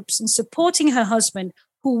the troops and supporting her husband,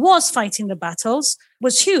 who was fighting the battles,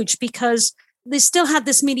 was huge because they still had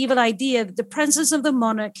this medieval idea that the presence of the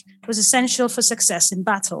monarch was essential for success in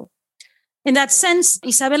battle. In that sense,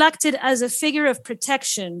 Isabel acted as a figure of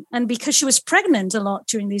protection. And because she was pregnant a lot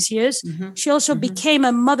during these years, she also became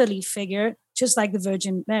a motherly figure, just like the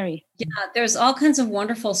Virgin Mary. Yeah, there's all kinds of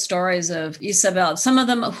wonderful stories of Isabel. Some of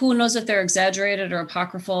them, who knows if they're exaggerated or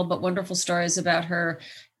apocryphal, but wonderful stories about her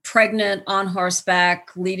pregnant, on horseback,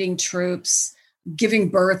 leading troops, giving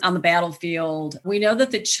birth on the battlefield. We know that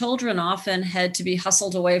the children often had to be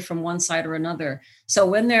hustled away from one side or another. So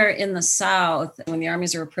when they're in the south, when the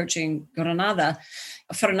armies are approaching Granada,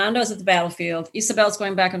 Fernando's at the battlefield, Isabel's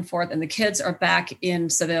going back and forth, and the kids are back in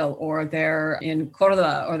Seville, or they're in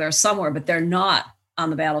Cordoba, or they're somewhere, but they're not on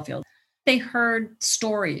the battlefield. They heard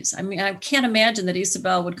stories. I mean, I can't imagine that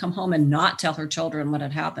Isabel would come home and not tell her children what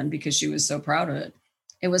had happened because she was so proud of it.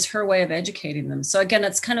 It was her way of educating them. So again,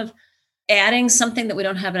 it's kind of adding something that we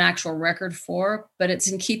don't have an actual record for, but it's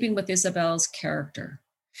in keeping with Isabel's character.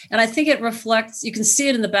 And I think it reflects, you can see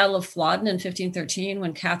it in the Battle of Flodden in 1513,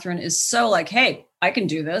 when Catherine is so like, hey, I can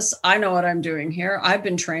do this. I know what I'm doing here. I've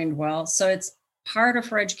been trained well. So it's part of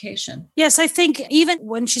her education. Yes, I think even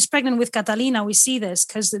when she's pregnant with Catalina, we see this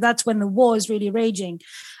because that's when the war is really raging.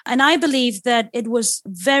 And I believe that it was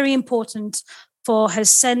very important for her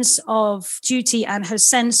sense of duty and her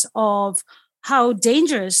sense of how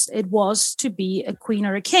dangerous it was to be a queen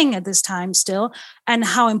or a king at this time still, and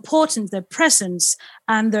how important their presence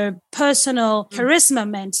and their personal charisma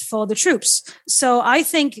meant for the troops. So I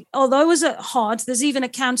think, although it was hard, there's even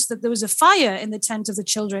accounts that there was a fire in the tent of the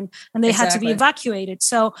children and they had to be evacuated.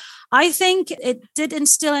 So I think it did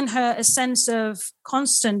instill in her a sense of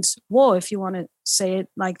constant war, if you want to say it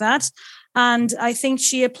like that. And I think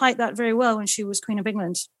she applied that very well when she was Queen of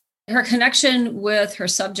England. Her connection with her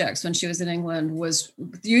subjects when she was in England was,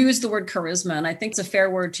 you used the word charisma, and I think it's a fair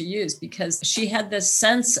word to use because she had this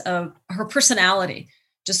sense of her personality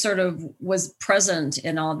just sort of was present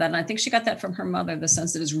in all of that. And I think she got that from her mother, the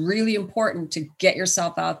sense that it's really important to get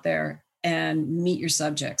yourself out there and meet your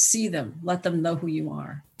subjects, see them, let them know who you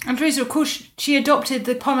are. And Teresa, of course, she adopted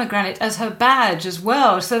the pomegranate as her badge as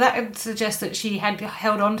well. So that suggests that she had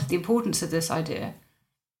held on to the importance of this idea.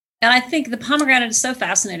 And I think the pomegranate is so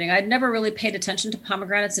fascinating. I'd never really paid attention to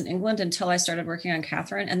pomegranates in England until I started working on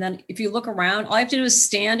Catherine. And then if you look around, all you have to do is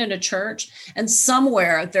stand in a church and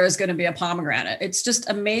somewhere there's going to be a pomegranate. It's just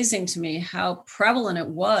amazing to me how prevalent it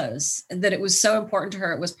was, that it was so important to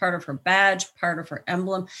her. It was part of her badge, part of her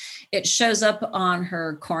emblem. It shows up on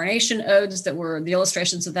her coronation odes that were the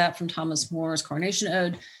illustrations of that from Thomas More's Coronation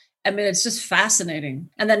Ode. I mean, it's just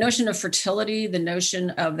fascinating. And that notion of fertility, the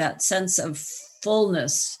notion of that sense of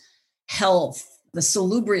fullness, health, the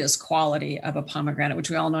salubrious quality of a pomegranate, which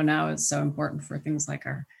we all know now is so important for things like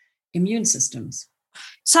our immune systems.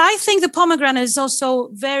 So I think the pomegranate is also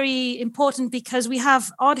very important because we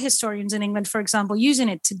have art historians in England, for example, using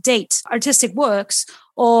it to date artistic works,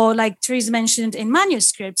 or like Teresa mentioned, in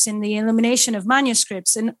manuscripts, in the illumination of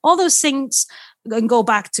manuscripts, and all those things and go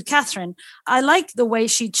back to Catherine. I like the way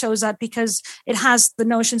she chose that because it has the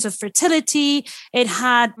notions of fertility, it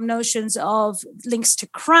had notions of links to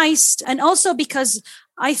Christ, and also because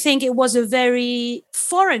I think it was a very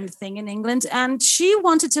foreign thing in England, and she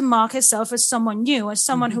wanted to mark herself as someone new, as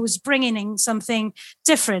someone who was bringing in something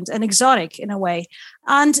different and exotic in a way.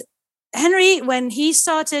 And Henry, when he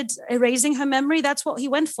started erasing her memory, that's what he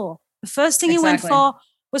went for. The first thing he went for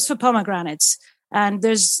was for pomegranates. And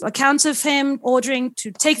there's accounts of him ordering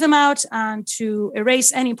to take them out and to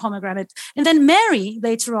erase any pomegranate. And then Mary,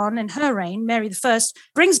 later on in her reign, Mary I,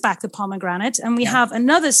 brings back the pomegranate. And we have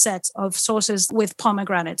another set of sources with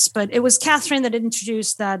pomegranates. But it was Catherine that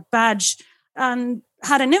introduced that badge and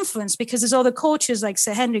had an influence because there's other courtiers like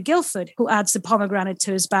Sir Henry Guildford who adds the pomegranate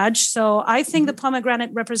to his badge. So I think the pomegranate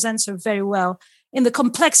represents her very well in the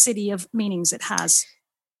complexity of meanings it has.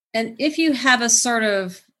 And if you have a sort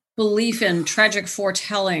of belief in tragic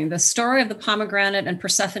foretelling, the story of the pomegranate and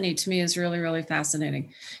Persephone to me is really, really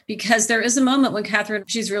fascinating because there is a moment when Catherine,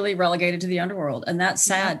 she's really relegated to the underworld, and that's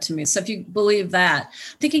sad to me. So if you believe that,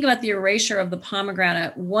 thinking about the erasure of the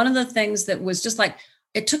pomegranate, one of the things that was just like,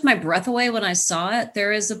 it took my breath away when I saw it.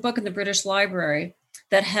 There is a book in the British Library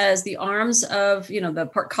that has the arms of, the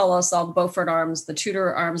portcullis, all the Beaufort arms, the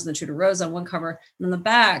Tudor arms, and the Tudor rose on one cover, and on the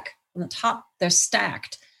back, on the top, they're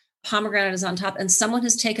stacked. Pomegranate is on top, and someone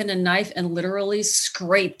has taken a knife and literally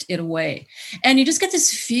scraped it away. And you just get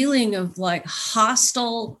this feeling of like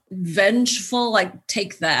hostile, vengeful, like,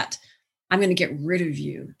 take that. I'm going to get rid of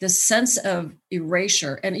you. This sense of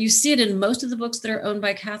erasure. And you see it in most of the books that are owned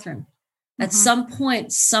by Catherine. At some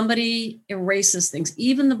point, somebody erases things.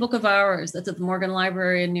 Even the Book of Hours that's at the Morgan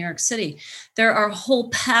Library in New York City, there are whole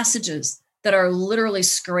passages that are literally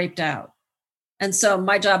scraped out. And so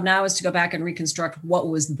my job now is to go back and reconstruct what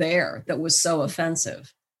was there that was so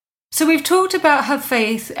offensive. So we've talked about her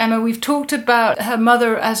faith, Emma. We've talked about her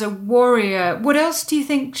mother as a warrior. What else do you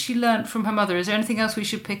think she learned from her mother? Is there anything else we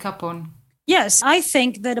should pick up on? Yes, I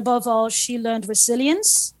think that above all, she learned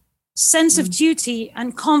resilience, sense of duty,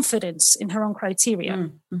 and confidence in her own criteria.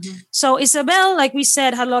 Mm-hmm. So Isabel, like we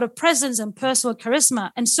said, had a lot of presence and personal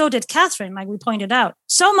charisma, and so did Catherine, like we pointed out.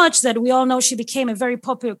 So much that we all know she became a very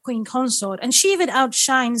popular queen consort, and she even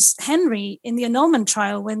outshines Henry in the annulment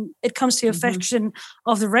trial when it comes to the affection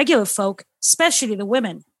of the regular folk, especially the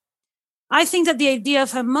women. I think that the idea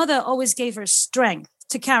of her mother always gave her strength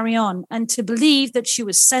to carry on and to believe that she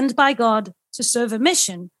was sent by God to serve a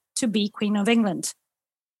mission to be Queen of England.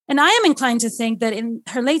 And I am inclined to think that in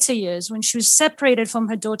her later years, when she was separated from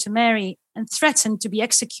her daughter Mary and threatened to be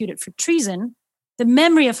executed for treason, the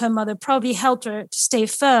memory of her mother probably helped her to stay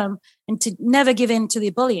firm and to never give in to the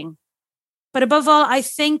bullying. But above all, I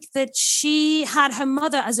think that she had her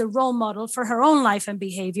mother as a role model for her own life and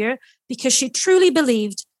behavior because she truly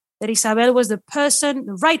believed that Isabel was the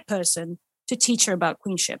right person to teach her about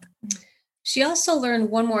queenship. She also learned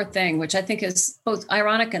one more thing, which I think is both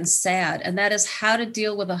ironic and sad, and that is how to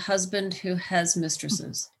deal with a husband who has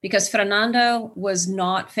mistresses. Because Fernando was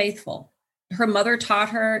not faithful. Her mother taught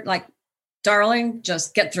her, like, darling,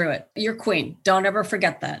 just get through it. You're queen. Don't ever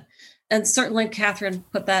forget that. And certainly Catherine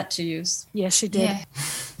put that to use. Yes, she did. Yeah.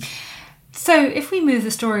 So if we move the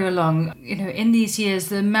story along, in these years,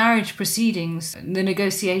 the marriage proceedings, the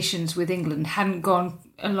negotiations with England hadn't gone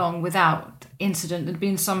along without incident. There'd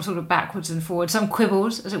been some sort of backwards and forwards, some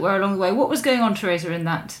quibbles, as it were, along the way. What was going on, Teresa, in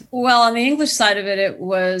that? Well, on the English side of it, it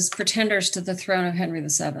was pretenders to the throne of Henry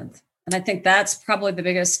VII. And I think that's probably the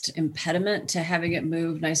biggest impediment to having it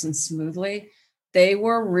move nice and smoothly. They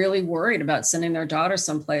were really worried about sending their daughter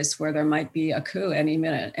someplace where there might be a coup any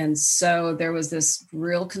minute. And so there was this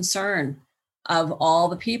real concern of all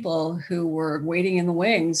the people who were waiting in the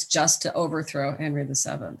wings just to overthrow Henry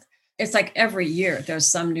VII. It's like every year there's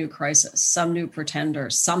some new crisis, some new pretender,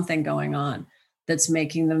 something going on that's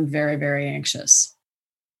making them very, very anxious.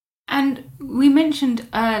 And we mentioned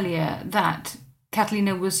earlier that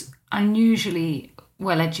Catalina was unusually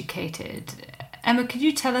well educated. Emma, could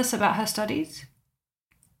you tell us about her studies?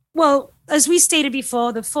 Well, as we stated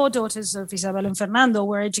before, the 4 daughters of Isabel and Fernando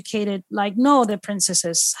were educated like no other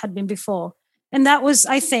princesses had been before. And that was,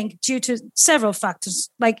 I think, due to several factors,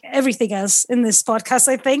 like everything else in this podcast,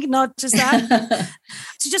 I think, not just that.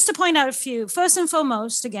 So just to point out a few, first and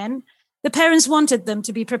foremost, again, the parents wanted them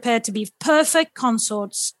to be prepared to be perfect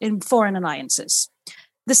consorts in foreign alliances.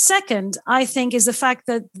 The second, I think, is the fact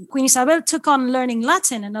that Queen Isabel took on learning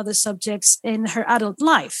Latin and other subjects in her adult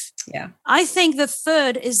life. Yeah. I think the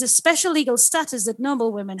third is the special legal status that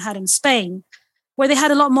noblewomen had in Spain, where they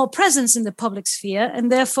had a lot more presence in the public sphere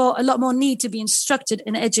and therefore a lot more need to be instructed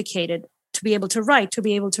and educated to be able to write, to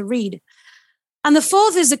be able to read. And the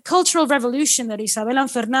fourth is the cultural revolution that Isabel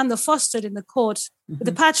and Fernando fostered in the court with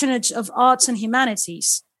the patronage of arts and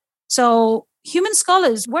humanities. So human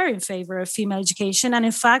scholars were in favor of female education and,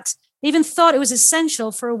 in fact, even thought it was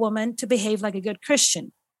essential for a woman to behave like a good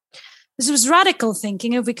Christian. This was radical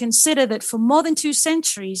thinking if we consider that for more than 2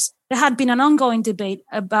 centuries, there had been an ongoing debate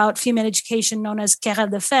about female education known as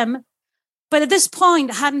querelle de femmes, but at this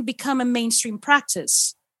point hadn't become a mainstream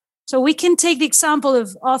practice. So we can take the example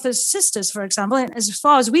of Arthur's sisters, for example, and as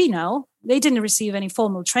far as we know, they didn't receive any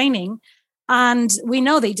formal training, and we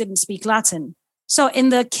know they didn't speak Latin. So in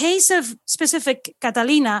the case of specific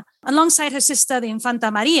Catalina, alongside her sister, the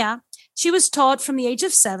Infanta Maria, she was taught from the age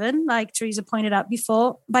of 7, like Teresa pointed out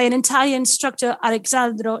before, by an Italian instructor,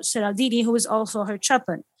 Alessandro Seraldini, who was also her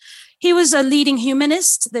chaplain. He was a leading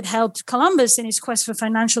humanist that helped Columbus in his quest for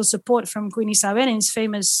financial support from Queen Isabel in his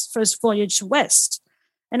famous first voyage west.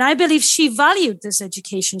 And I believe she valued this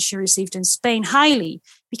education she received in Spain highly,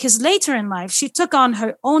 because later in life, she took on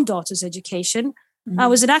her own daughter's education,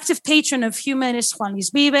 was an active patron of humanist Juan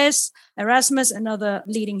Luis Vives, Erasmus, and other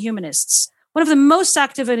leading humanists. One of the most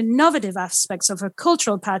active and innovative aspects of her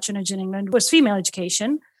cultural patronage in England was female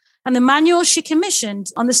education. And the manual she commissioned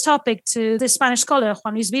on this topic to the Spanish scholar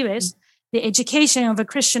Juan Luis Vives, The Education of a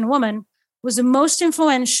Christian Woman, was the most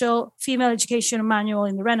influential female education manual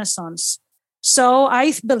in the Renaissance. So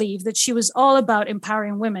I believe that she was all about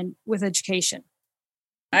empowering women with education.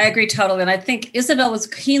 I agree totally. And I think Isabel was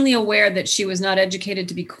keenly aware that she was not educated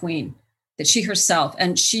to be queen, that she herself,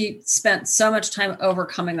 and she spent so much time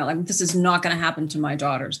overcoming that. Like, this is not going to happen to my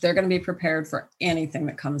daughters. They're going to be prepared for anything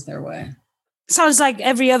that comes their way. Sounds like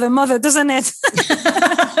every other mother, doesn't it?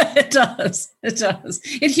 It does. It does.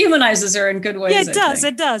 It humanizes her in good ways. Yeah,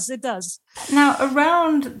 it does. Now,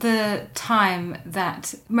 around the time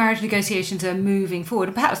that marriage negotiations are moving forward,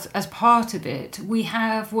 and perhaps as part of it, we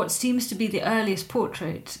have what seems to be the earliest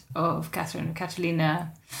portrait of Catherine or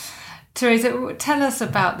Catalina. Teresa, tell us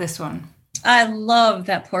about this one. I love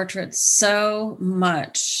that portrait so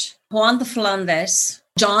much. Juan de Flandes,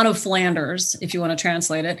 John of Flanders, if you want to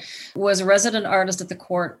translate it, was a resident artist at the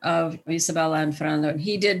court of Isabella and Fernando.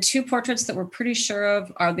 He did two portraits that we're pretty sure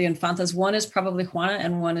of are the Infantas. One is probably Juana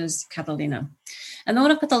and one is Catalina. And the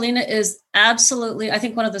one of Catalina is absolutely, I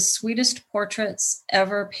think, one of the sweetest portraits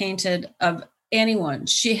ever painted of anyone.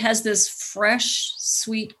 She has this fresh,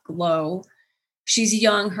 sweet glow. She's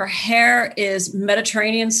young. Her hair is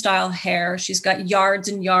Mediterranean style hair. She's got yards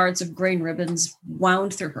and yards of green ribbons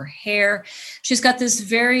wound through her hair. She's got this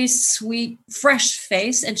very sweet, fresh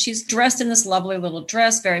face, and she's dressed in this lovely little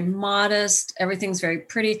dress, very modest. Everything's very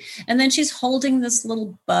pretty. And then she's holding this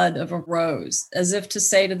little bud of a rose, as if to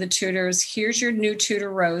say to the tutors, here's your new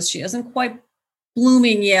Tudor rose. She isn't quite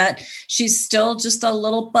blooming yet. She's still just a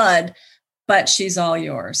little bud, but she's all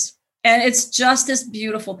yours. And it's just this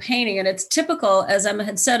beautiful painting. And it's typical, as Emma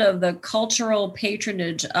had said, of the cultural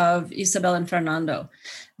patronage of Isabel and Fernando.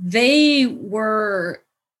 They were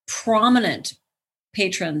prominent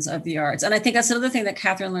patrons of the arts. And I think that's another thing that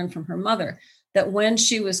Catherine learned from her mother, that when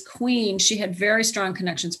she was queen, she had very strong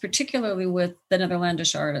connections, particularly with the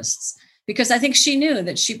Netherlandish artists. Because I think she knew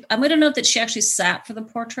that I'm going to note that she actually sat for the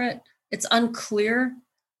portrait. It's unclear.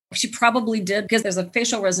 She probably did, because there's a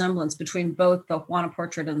facial resemblance between both the Juana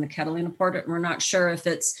portrait and the Catalina portrait. And we're not sure if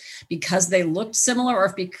it's because they looked similar or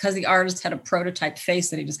if because the artist had a prototype face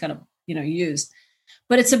that he just kind of, used.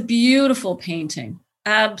 But it's a beautiful painting.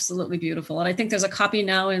 Absolutely beautiful. And I think there's a copy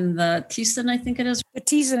now in the Thyssen, I think it is. The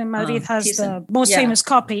Thyssen in Madrid has the most famous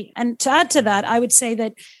copy. And to add to that, I would say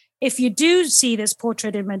that if you do see this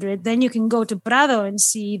portrait in Madrid, then you can go to Prado and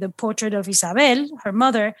see the portrait of Isabel, her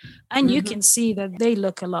mother, and you can see that they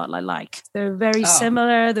look a lot alike. They're very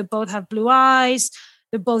similar. They both have blue eyes.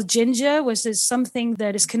 They're both ginger, which is something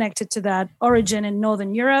that is connected to that origin in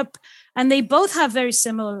Northern Europe. And they both have very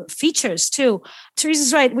similar features too.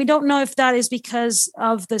 Teresa's right. We don't know if that is because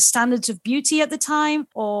of the standards of beauty at the time,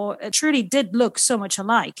 or it truly did look so much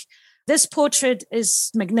alike. This portrait is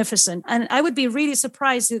magnificent. And I would be really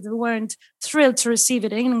surprised if they weren't thrilled to receive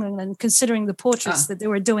it in England, considering the portraits that they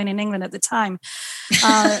were doing in England at the time.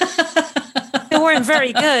 They weren't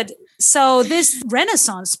very good. So this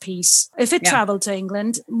Renaissance piece, if it traveled to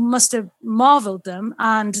England, must have marveled them.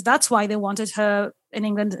 And that's why they wanted her in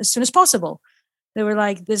England as soon as possible. They were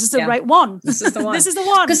like, this is the right one. This is the one. This is the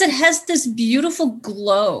one. Because it has this beautiful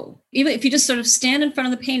glow. Even if you just sort of stand in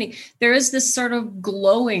front of the painting, there is this sort of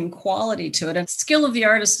glowing quality to it. And the skill of the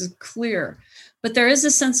artist is clear. But there is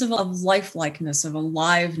a sense of lifelikeness, of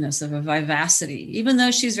aliveness, of a vivacity, even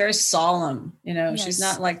though she's very solemn. She's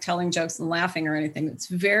not like telling jokes and laughing or anything. It's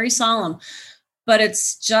very solemn, but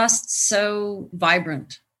it's just so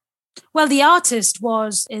vibrant. Well, the artist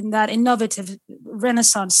was in that innovative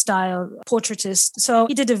Renaissance style portraitist. So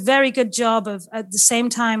he did a very good job of, at the same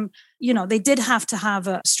time, they did have to have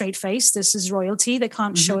a straight face. This is royalty. They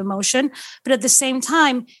can't show emotion. But at the same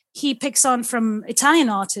time, he picks on from Italian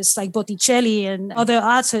artists like Botticelli and other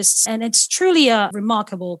artists. And it's truly a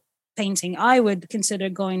remarkable painting. I would consider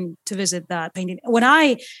going to visit that painting. When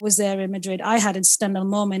I was there in Madrid, I had a Stendhal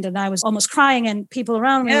moment and I was almost crying and people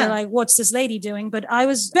around me were like, what's this lady doing? But I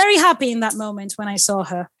was very happy in that moment when I saw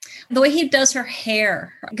her. The way he does her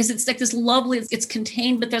hair, because it's like this lovely, it's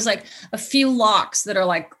contained, but there's like a few locks that are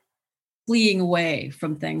like fleeing away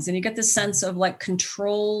from things. And you get this sense of like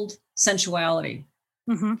controlled sensuality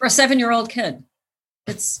for a 7-year-old kid.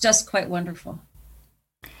 It's just quite wonderful.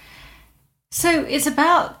 So it's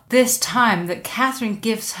about this time that Catherine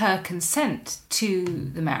gives her consent to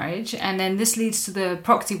the marriage, and then this leads to the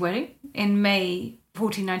proxy wedding in May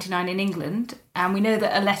 1499 in England. And we know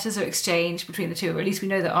that letters are exchanged between the two, or at least we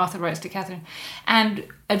know that Arthur writes to Catherine. And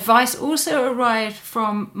advice also arrived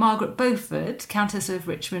from Margaret Beaufort, Countess of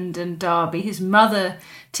Richmond and Derby, his mother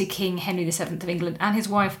to King Henry VII of England, and his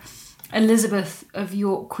wife Elizabeth of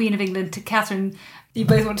York, Queen of England, to Catherine. You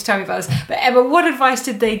both want to tell me about this. But Emma, what advice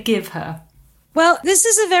did they give her? Well, this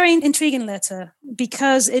is a very intriguing letter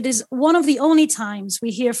because it is one of the only times we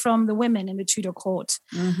hear from the women in the Tudor court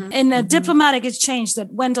in a diplomatic exchange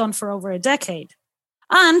that went on for over a decade.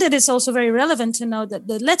 And it is also very relevant to note that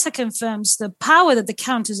the letter confirms the power that the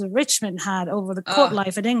Countess of Richmond had over the court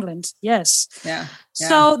life in England. Yes. Yeah.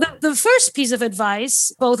 So the first piece of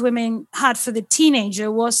advice both women had for the teenager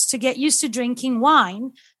was to get used to drinking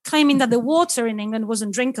wine claiming that the water in England was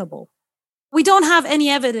undrinkable. We don't have any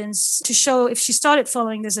evidence to show if she started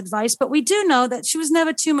following this advice, but we do know that she was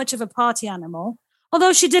never too much of a party animal,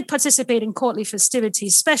 although she did participate in courtly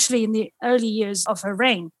festivities, especially in the early years of her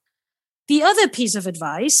reign. The other piece of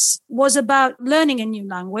advice was about learning a new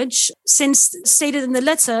language, since stated in the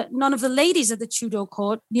letter, none of the ladies at the Tudor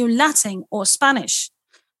court knew Latin or Spanish.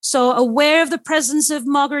 So aware of the presence of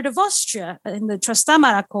Margaret of Austria in the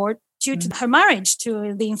Trastámara court due to her marriage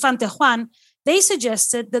to the Infante Juan, they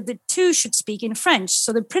suggested that the two should speak in French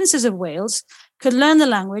so the Princess of Wales could learn the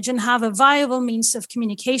language and have a viable means of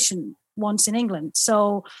communication once in England.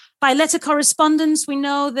 So by letter correspondence, we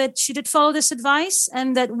know that she did follow this advice,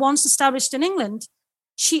 and that once established in England,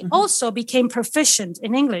 she also became proficient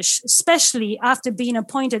in English, especially after being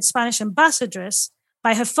appointed Spanish ambassadress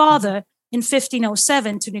by her father in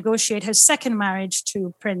 1507 to negotiate her second marriage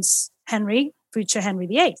to Prince Henry, future Henry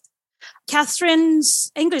VIII.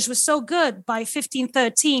 Catherine's English was so good by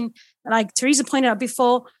 1513, like Teresa pointed out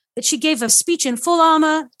before, that she gave a speech in full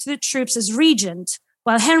armor to the troops as regent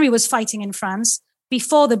while Henry was fighting in France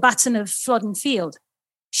before the Battle of Flodden Field.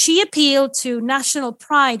 She appealed to national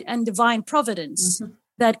pride and divine providence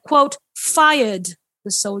that, quote, fired the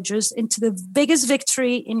soldiers into the biggest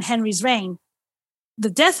victory in Henry's reign. The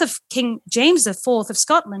death of King James IV of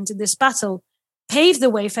Scotland in this battle paved the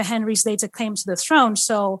way for Henry's later claim to the throne.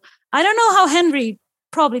 So I don't know how Henry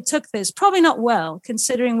probably took this, probably not well,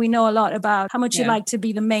 considering we know a lot about how much he liked to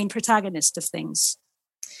be the main protagonist of things.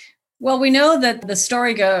 Well, we know that the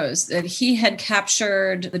story goes that he had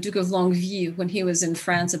captured the Duke of Longueville when he was in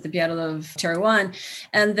France at the Battle of Terouanne,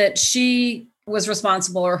 and that she was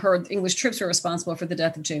responsible, or her English troops were responsible for the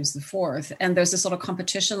death of James IV. And there's this little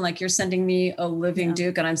competition, like, you're sending me a living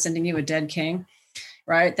duke and I'm sending you a dead king,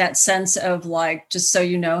 right? That sense of, like, just so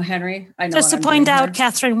you know, Henry, I know. Just to point out,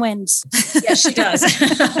 Catherine wins. Yes, she does.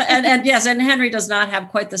 and yes, and Henry does not have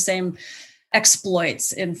quite the same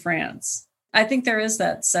exploits in France. I think there is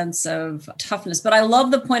that sense of toughness. But I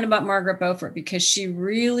love the point about Margaret Beaufort, because she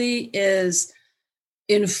really is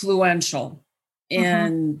influential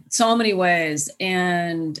in so many ways.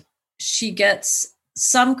 And she gets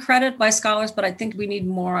some credit by scholars, but I think we need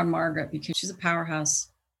more on Margaret because she's a powerhouse.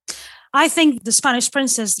 I think the Spanish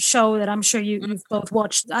Princess show that I'm sure you've both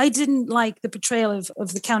watched, I didn't like the portrayal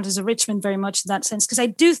of the Countess of Richmond very much in that sense, because I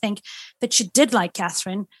do think that she did like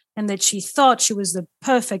Catherine and that she thought she was the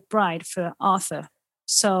perfect bride for Arthur.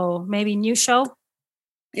 So maybe new show?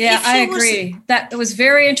 Yeah, I agree. That it was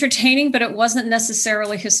very entertaining, but it wasn't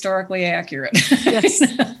necessarily historically accurate. Yes.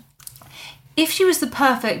 If she was the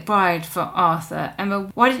perfect bride for Arthur,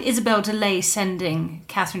 Emma, why did Isabel delay sending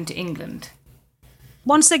Catherine to England?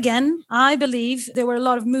 Once again, I believe there were a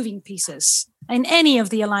lot of moving pieces in any of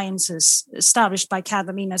the alliances established by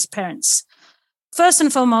Catalina's parents. First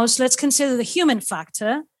and foremost, let's consider the human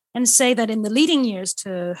factor and say that in the leading years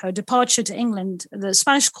to her departure to England, the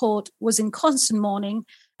Spanish court was in constant mourning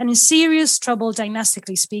and in serious trouble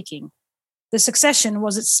dynastically speaking. The succession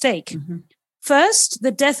was at stake. First,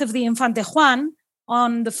 the death of the Infante Juan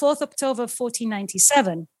on the 4th October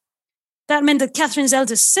 1497. That meant that Catherine's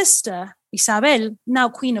eldest sister, Isabel, now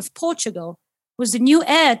Queen of Portugal, was the new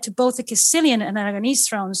heir to both the Castilian and Aragonese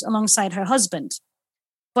thrones alongside her husband.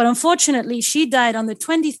 But unfortunately, she died on the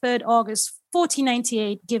 23rd August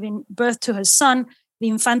 1498, giving birth to her son, the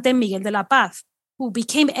Infante Miguel de la Paz, who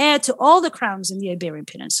became heir to all the crowns in the Iberian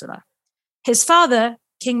Peninsula. His father,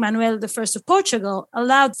 King Manuel I of Portugal,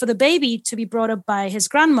 allowed for the baby to be brought up by his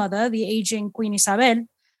grandmother, the aging Queen Isabel.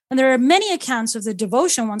 And there are many accounts of the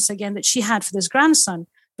devotion, once again, that she had for this grandson.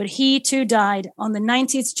 But he too died on the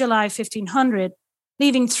 19th July 1500,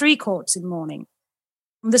 leaving 3 courts in mourning.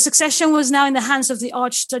 The succession was now in the hands of the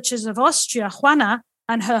Archduchess of Austria, Juana,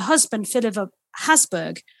 and her husband, Philip of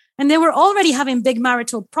Habsburg, and they were already having big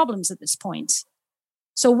marital problems at this point.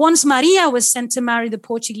 So once Maria was sent to marry the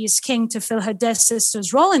Portuguese king to fill her dead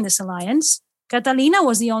sister's role in this alliance, Catalina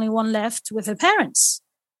was the only one left with her parents.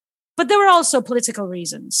 But there were also political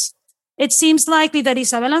reasons. It seems likely that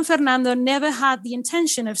Isabel and Fernando never had the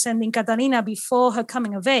intention of sending Catalina before her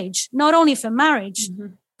coming of age, not only for marriage,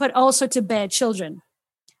 but also to bear children.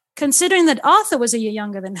 Considering that Arthur was a year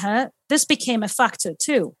younger than her, this became a factor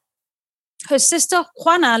too. Her sister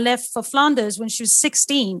Juana left for Flanders when she was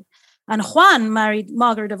 16, and Juan married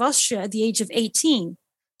Margaret of Austria at the age of 18.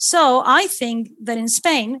 So I think that in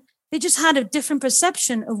Spain, they just had a different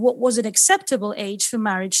perception of what was an acceptable age for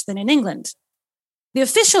marriage than in England. The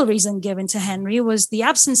official reason given to Henry was the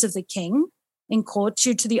absence of the king in court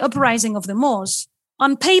due to the uprising of the Moors.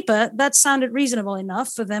 On paper, that sounded reasonable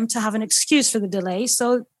enough for them to have an excuse for the delay,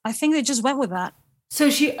 so I think they just went with that. So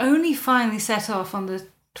she only finally set off on the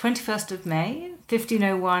 21st of May,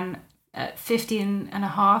 1501, at 15 and a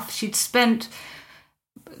half. She'd spent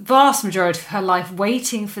vast majority of her life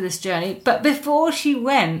waiting for this journey. But before she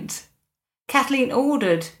went, Kathleen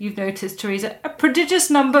ordered, you've noticed, Teresa, a prodigious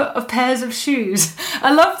number of pairs of shoes.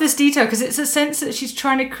 I love this detail because it's a sense that she's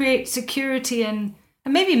trying to create security and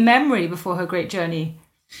maybe memory before her great journey.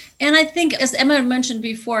 And I think, as Emma mentioned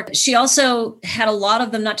before, she also had a lot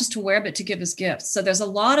of them, not just to wear, but to give as gifts. So there's a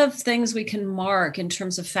lot of things we can mark in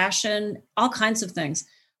terms of fashion, all kinds of things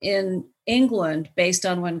in England based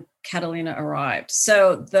on when Catalina arrived.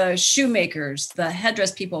 So the shoemakers, the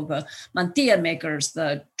headdress people, the mantilla makers,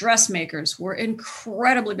 the dressmakers were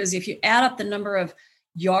incredibly busy. If you add up the number of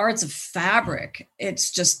yards of fabric,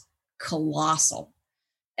 it's just colossal.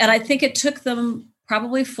 And I think it took them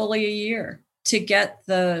probably fully a year to get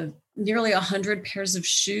the nearly 100 pairs of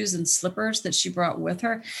shoes and slippers that she brought with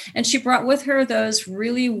her. And she brought with her those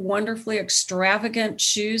really wonderfully extravagant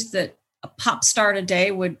shoes that a pop star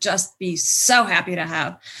today would just be so happy to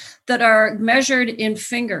have, that are measured in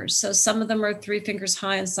fingers. So some of them are 3 fingers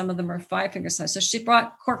high and some of them are 5 fingers high. So she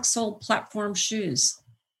brought cork-soled platform shoes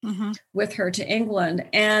with her to England.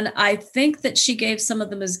 And I think that she gave some of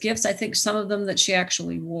them as gifts. I think some of them that she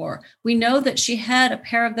actually wore. We know that she had a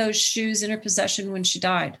pair of those shoes in her possession when she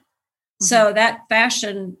died. So that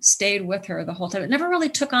fashion stayed with her the whole time. It never really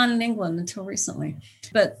took on in England until recently,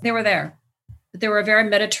 but they were there. But they were a very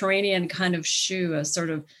Mediterranean kind of shoe, a sort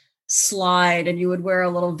of slide, and you would wear a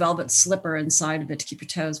little velvet slipper inside of it to keep your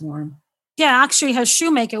toes warm. Yeah, actually, her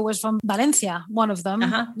shoemaker was from Valencia, one of them.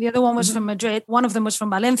 The other one was from Madrid. One of them was from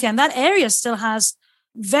Valencia. And that area still has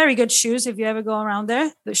very good shoes if you ever go around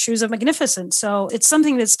there. The shoes are magnificent. So it's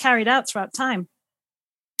something that's carried out throughout time.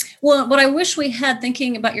 Well, what I wish we had,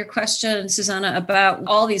 thinking about your question, Susanna, about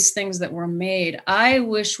all these things that were made, I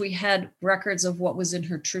wish we had records of what was in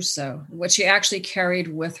her trousseau, what she actually carried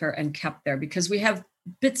with her and kept there, because we have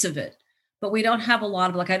bits of it, but we don't have a lot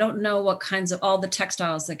of, I don't know what kinds of, all the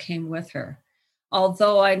textiles that came with her.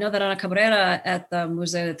 Although I know that Ana Cabrera at the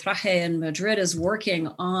Museo de Traje in Madrid is working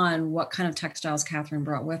on what kind of textiles Catherine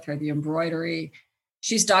brought with her, the embroidery.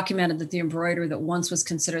 She's documented that the embroidery that once was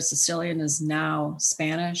considered Sicilian is now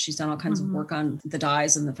Spanish. She's done all kinds of work on the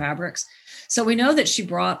dyes and the fabrics. So we know that she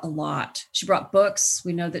brought a lot. She brought books.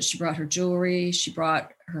 We know that she brought her jewelry. She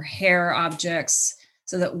brought her hair objects,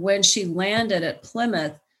 so that when she landed at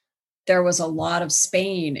Plymouth, there was a lot of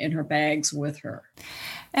Spain in her bags with her.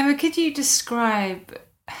 Emma, could you describe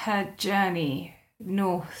her journey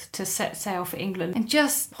north to set sail for England and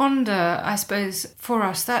just ponder, I suppose, for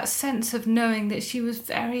us, that sense of knowing that she was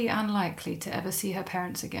very unlikely to ever see her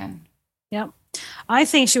parents again? Yeah. I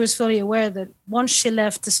think she was fully aware that once she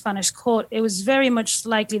left the Spanish court, it was very much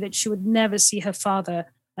likely that she would never see her father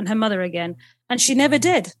and her mother again. And she never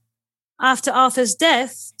did. After Arthur's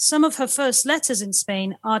death, some of her first letters in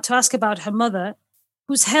Spain are to ask about her mother,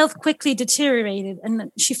 whose health quickly deteriorated.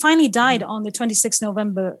 And she finally died on the 26th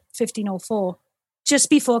November, 1504, just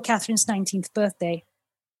before Catherine's 19th birthday.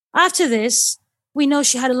 After this, we know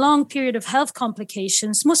she had a long period of health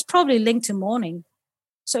complications, most probably linked to mourning.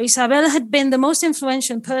 So Isabel had been the most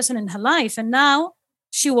influential person in her life, and now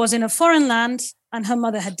she was in a foreign land and her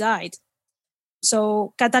mother had died.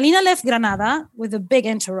 So Catalina left Granada with a big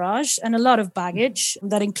entourage and a lot of baggage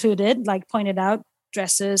that included, like pointed out,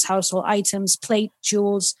 dresses, household items, plate,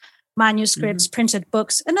 jewels, manuscripts, printed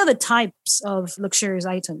books, and other types of luxurious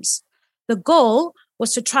items. The goal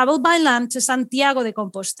was to travel by land to Santiago de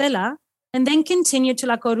Compostela and then continue to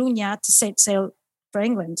La Coruña to set sail for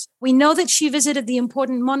England. We know that she visited the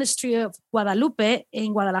important monastery of Guadalupe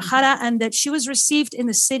in Guadalajara and that she was received in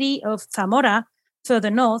the city of Zamora, further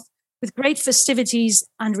north, with great festivities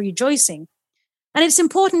and rejoicing. And it's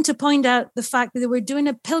important to point out the fact that they were doing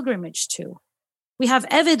a pilgrimage too. We have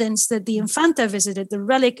evidence that the Infanta visited the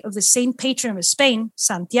relic of the saint patron of Spain,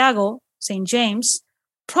 Santiago, St. James,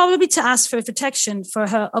 probably to ask for protection for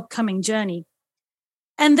her upcoming journey.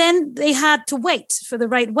 And then they had to wait for the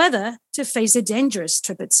right weather to face a dangerous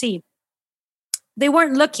trip at sea. They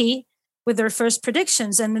weren't lucky with their first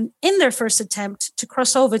predictions, and in their first attempt to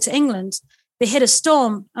cross over to England, they hit a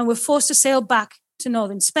storm and were forced to sail back to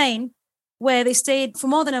northern Spain, where they stayed for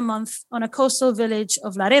more than a month on a coastal village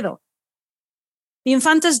of Laredo. The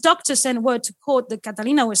Infanta's doctor sent word to court that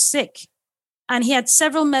Catalina was sick, and he had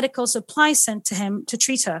several medical supplies sent to him to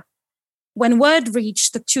treat her. When word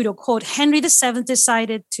reached the Tudor court, Henry VII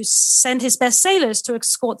decided to send his best sailors to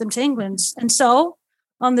escort them to England. And so,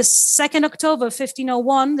 on the 2nd October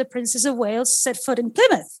 1501, the Princess of Wales set foot in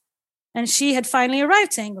Plymouth, and she had finally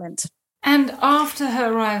arrived to England. And after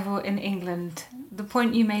her arrival in England, the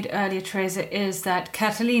point you made earlier, Teresa, is that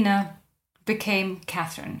Catalina became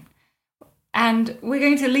Catherine. And we're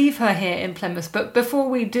going to leave her here in Plymouth. But before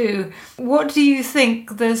we do, what do you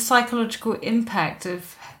think the psychological impact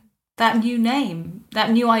of that new name,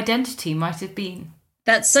 that new identity might have been?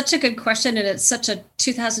 That's such a good question. And it's such a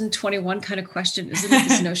 2021 kind of question, isn't it?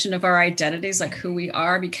 This notion of our identities, like who we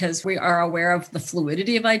are, because we are aware of the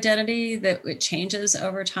fluidity of identity, that it changes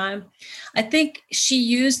over time. I think she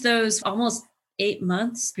used those almost 8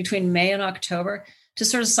 months between May and October to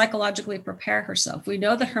sort of psychologically prepare herself. We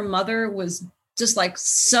know that her mother was just like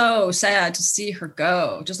so sad to see her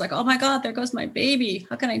go, just like, oh my God, there goes my baby.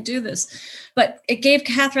 How can I do this? But it gave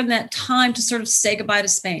Catherine that time to sort of say goodbye to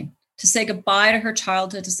Spain, to say goodbye to her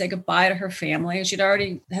childhood, to say goodbye to her family. She'd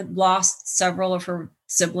already had lost several of her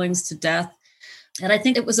siblings to death. And I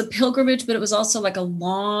think it was a pilgrimage, but it was also like a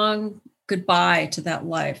long goodbye to that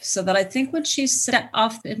life. So that I think when she set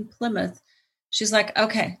off in Plymouth, she's like,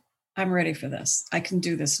 okay, I'm ready for this. I can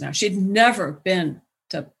do this now. She'd never been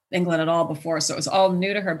to England at all before, so it was all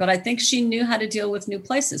new to her. But I think she knew how to deal with new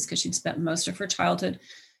places because she'd spent most of her childhood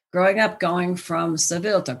growing up, going from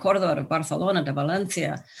Seville to Córdoba to Barcelona to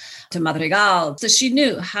Valencia to Madrigal. So she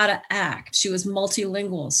knew how to act. She was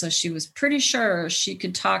multilingual, so she was pretty sure she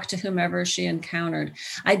could talk to whomever she encountered.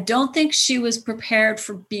 I don't think she was prepared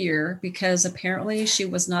for beer because apparently she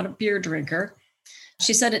was not a beer drinker.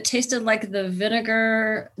 She said it tasted like the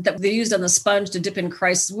vinegar that they used on the sponge to dip in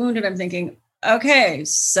Christ's wound. And I'm thinking, okay,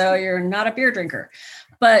 so you're not a beer drinker.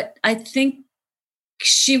 But I think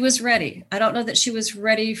she was ready. I don't know that she was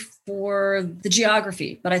ready for the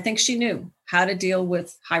geography, but I think she knew how to deal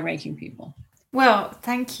with high-ranking people. Well,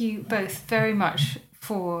 thank you both very much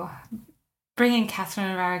for bringing Catherine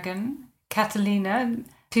of Aragon, Catalina,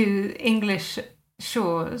 to English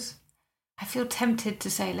shores. I feel tempted to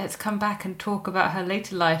say, let's come back and talk about her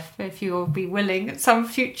later life, if you'll be willing at some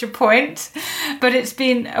future point. But it's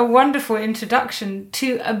been a wonderful introduction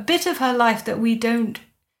to a bit of her life that we don't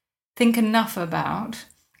think enough about.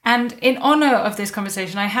 And in honour of this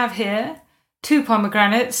conversation, I have here 2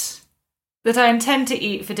 pomegranates that I intend to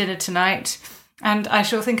eat for dinner tonight. And I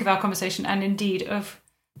shall think of our conversation and indeed of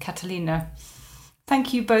Catalina.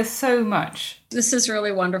 Thank you both so much. This is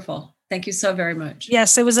really wonderful. Thank you so very much.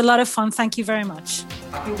 Yes, it was a lot of fun. Thank you very much.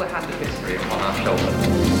 I feel the hand of history upon our shoulders.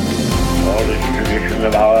 All this tradition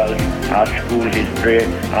of ours, our school history,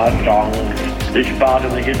 our songs, this part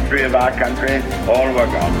of the history of our country, all were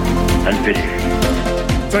gone and finished.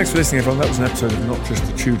 Thanks for listening, everyone. That was an episode of Not Just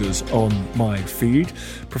the Tudors on my feed.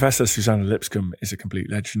 Professor Susanna Lipscomb is a complete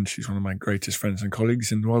legend. She's one of my greatest friends and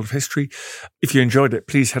colleagues in the world of history. If you enjoyed it,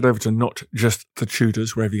 please head over to Not Just the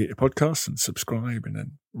Tudors, wherever you get your podcasts, and subscribe and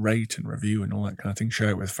then rate and review and all that kind of thing.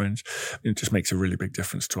 Share it with friends. It just makes a really big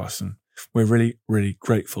difference to us. And we're really, really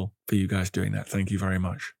grateful for you guys doing that. Thank you very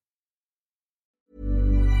much.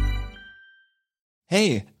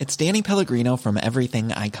 Hey, it's Danny Pellegrino from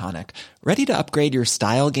Everything Iconic. Ready to upgrade your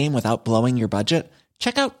style game without blowing your budget?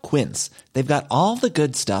 Check out Quince. They've got all the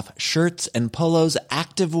good stuff, shirts and polos,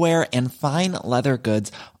 activewear, and fine leather goods,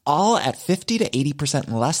 all at 50 to 80%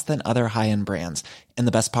 less than other high-end brands. And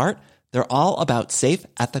the best part? They're all about safe,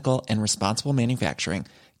 ethical, and responsible manufacturing.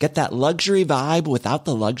 Get that luxury vibe without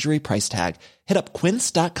the luxury price tag. Hit up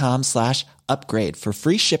quince.com/upgrade for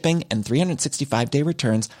free shipping and 365-day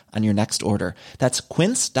returns on your next order. That's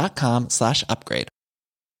quince.com/upgrade.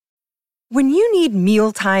 When you need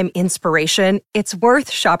mealtime inspiration, it's worth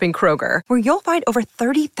shopping Kroger, where you'll find over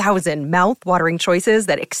 30,000 mouth-watering choices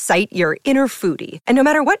that excite your inner foodie. And no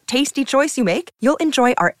matter what tasty choice you make, you'll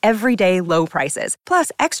enjoy our everyday low prices,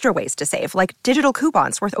 plus extra ways to save, like digital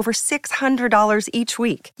coupons worth over $600 each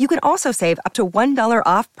week. You can also save up to $1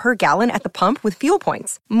 off per gallon at the pump with fuel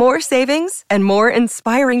points. More savings and more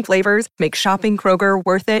inspiring flavors make shopping Kroger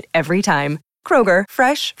worth it every time. Kroger,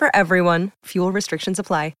 fresh for everyone. Fuel restrictions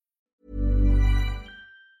apply.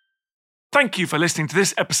 Thank you for listening to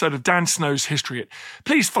this episode of Dan Snow's History Hit.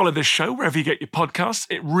 Please follow this show wherever you get your podcasts.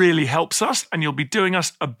 It really helps us, and you'll be doing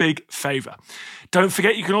us a big favour. Don't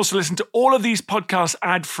forget, you can also listen to all of these podcasts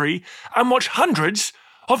ad-free and watch hundreds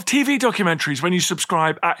of TV documentaries when you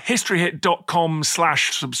subscribe at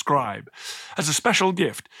historyhit.com/subscribe. As a special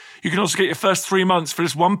gift, you can also get your first 3 months for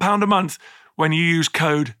just £1 a month when you use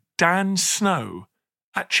code DANSNOW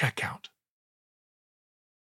at checkout.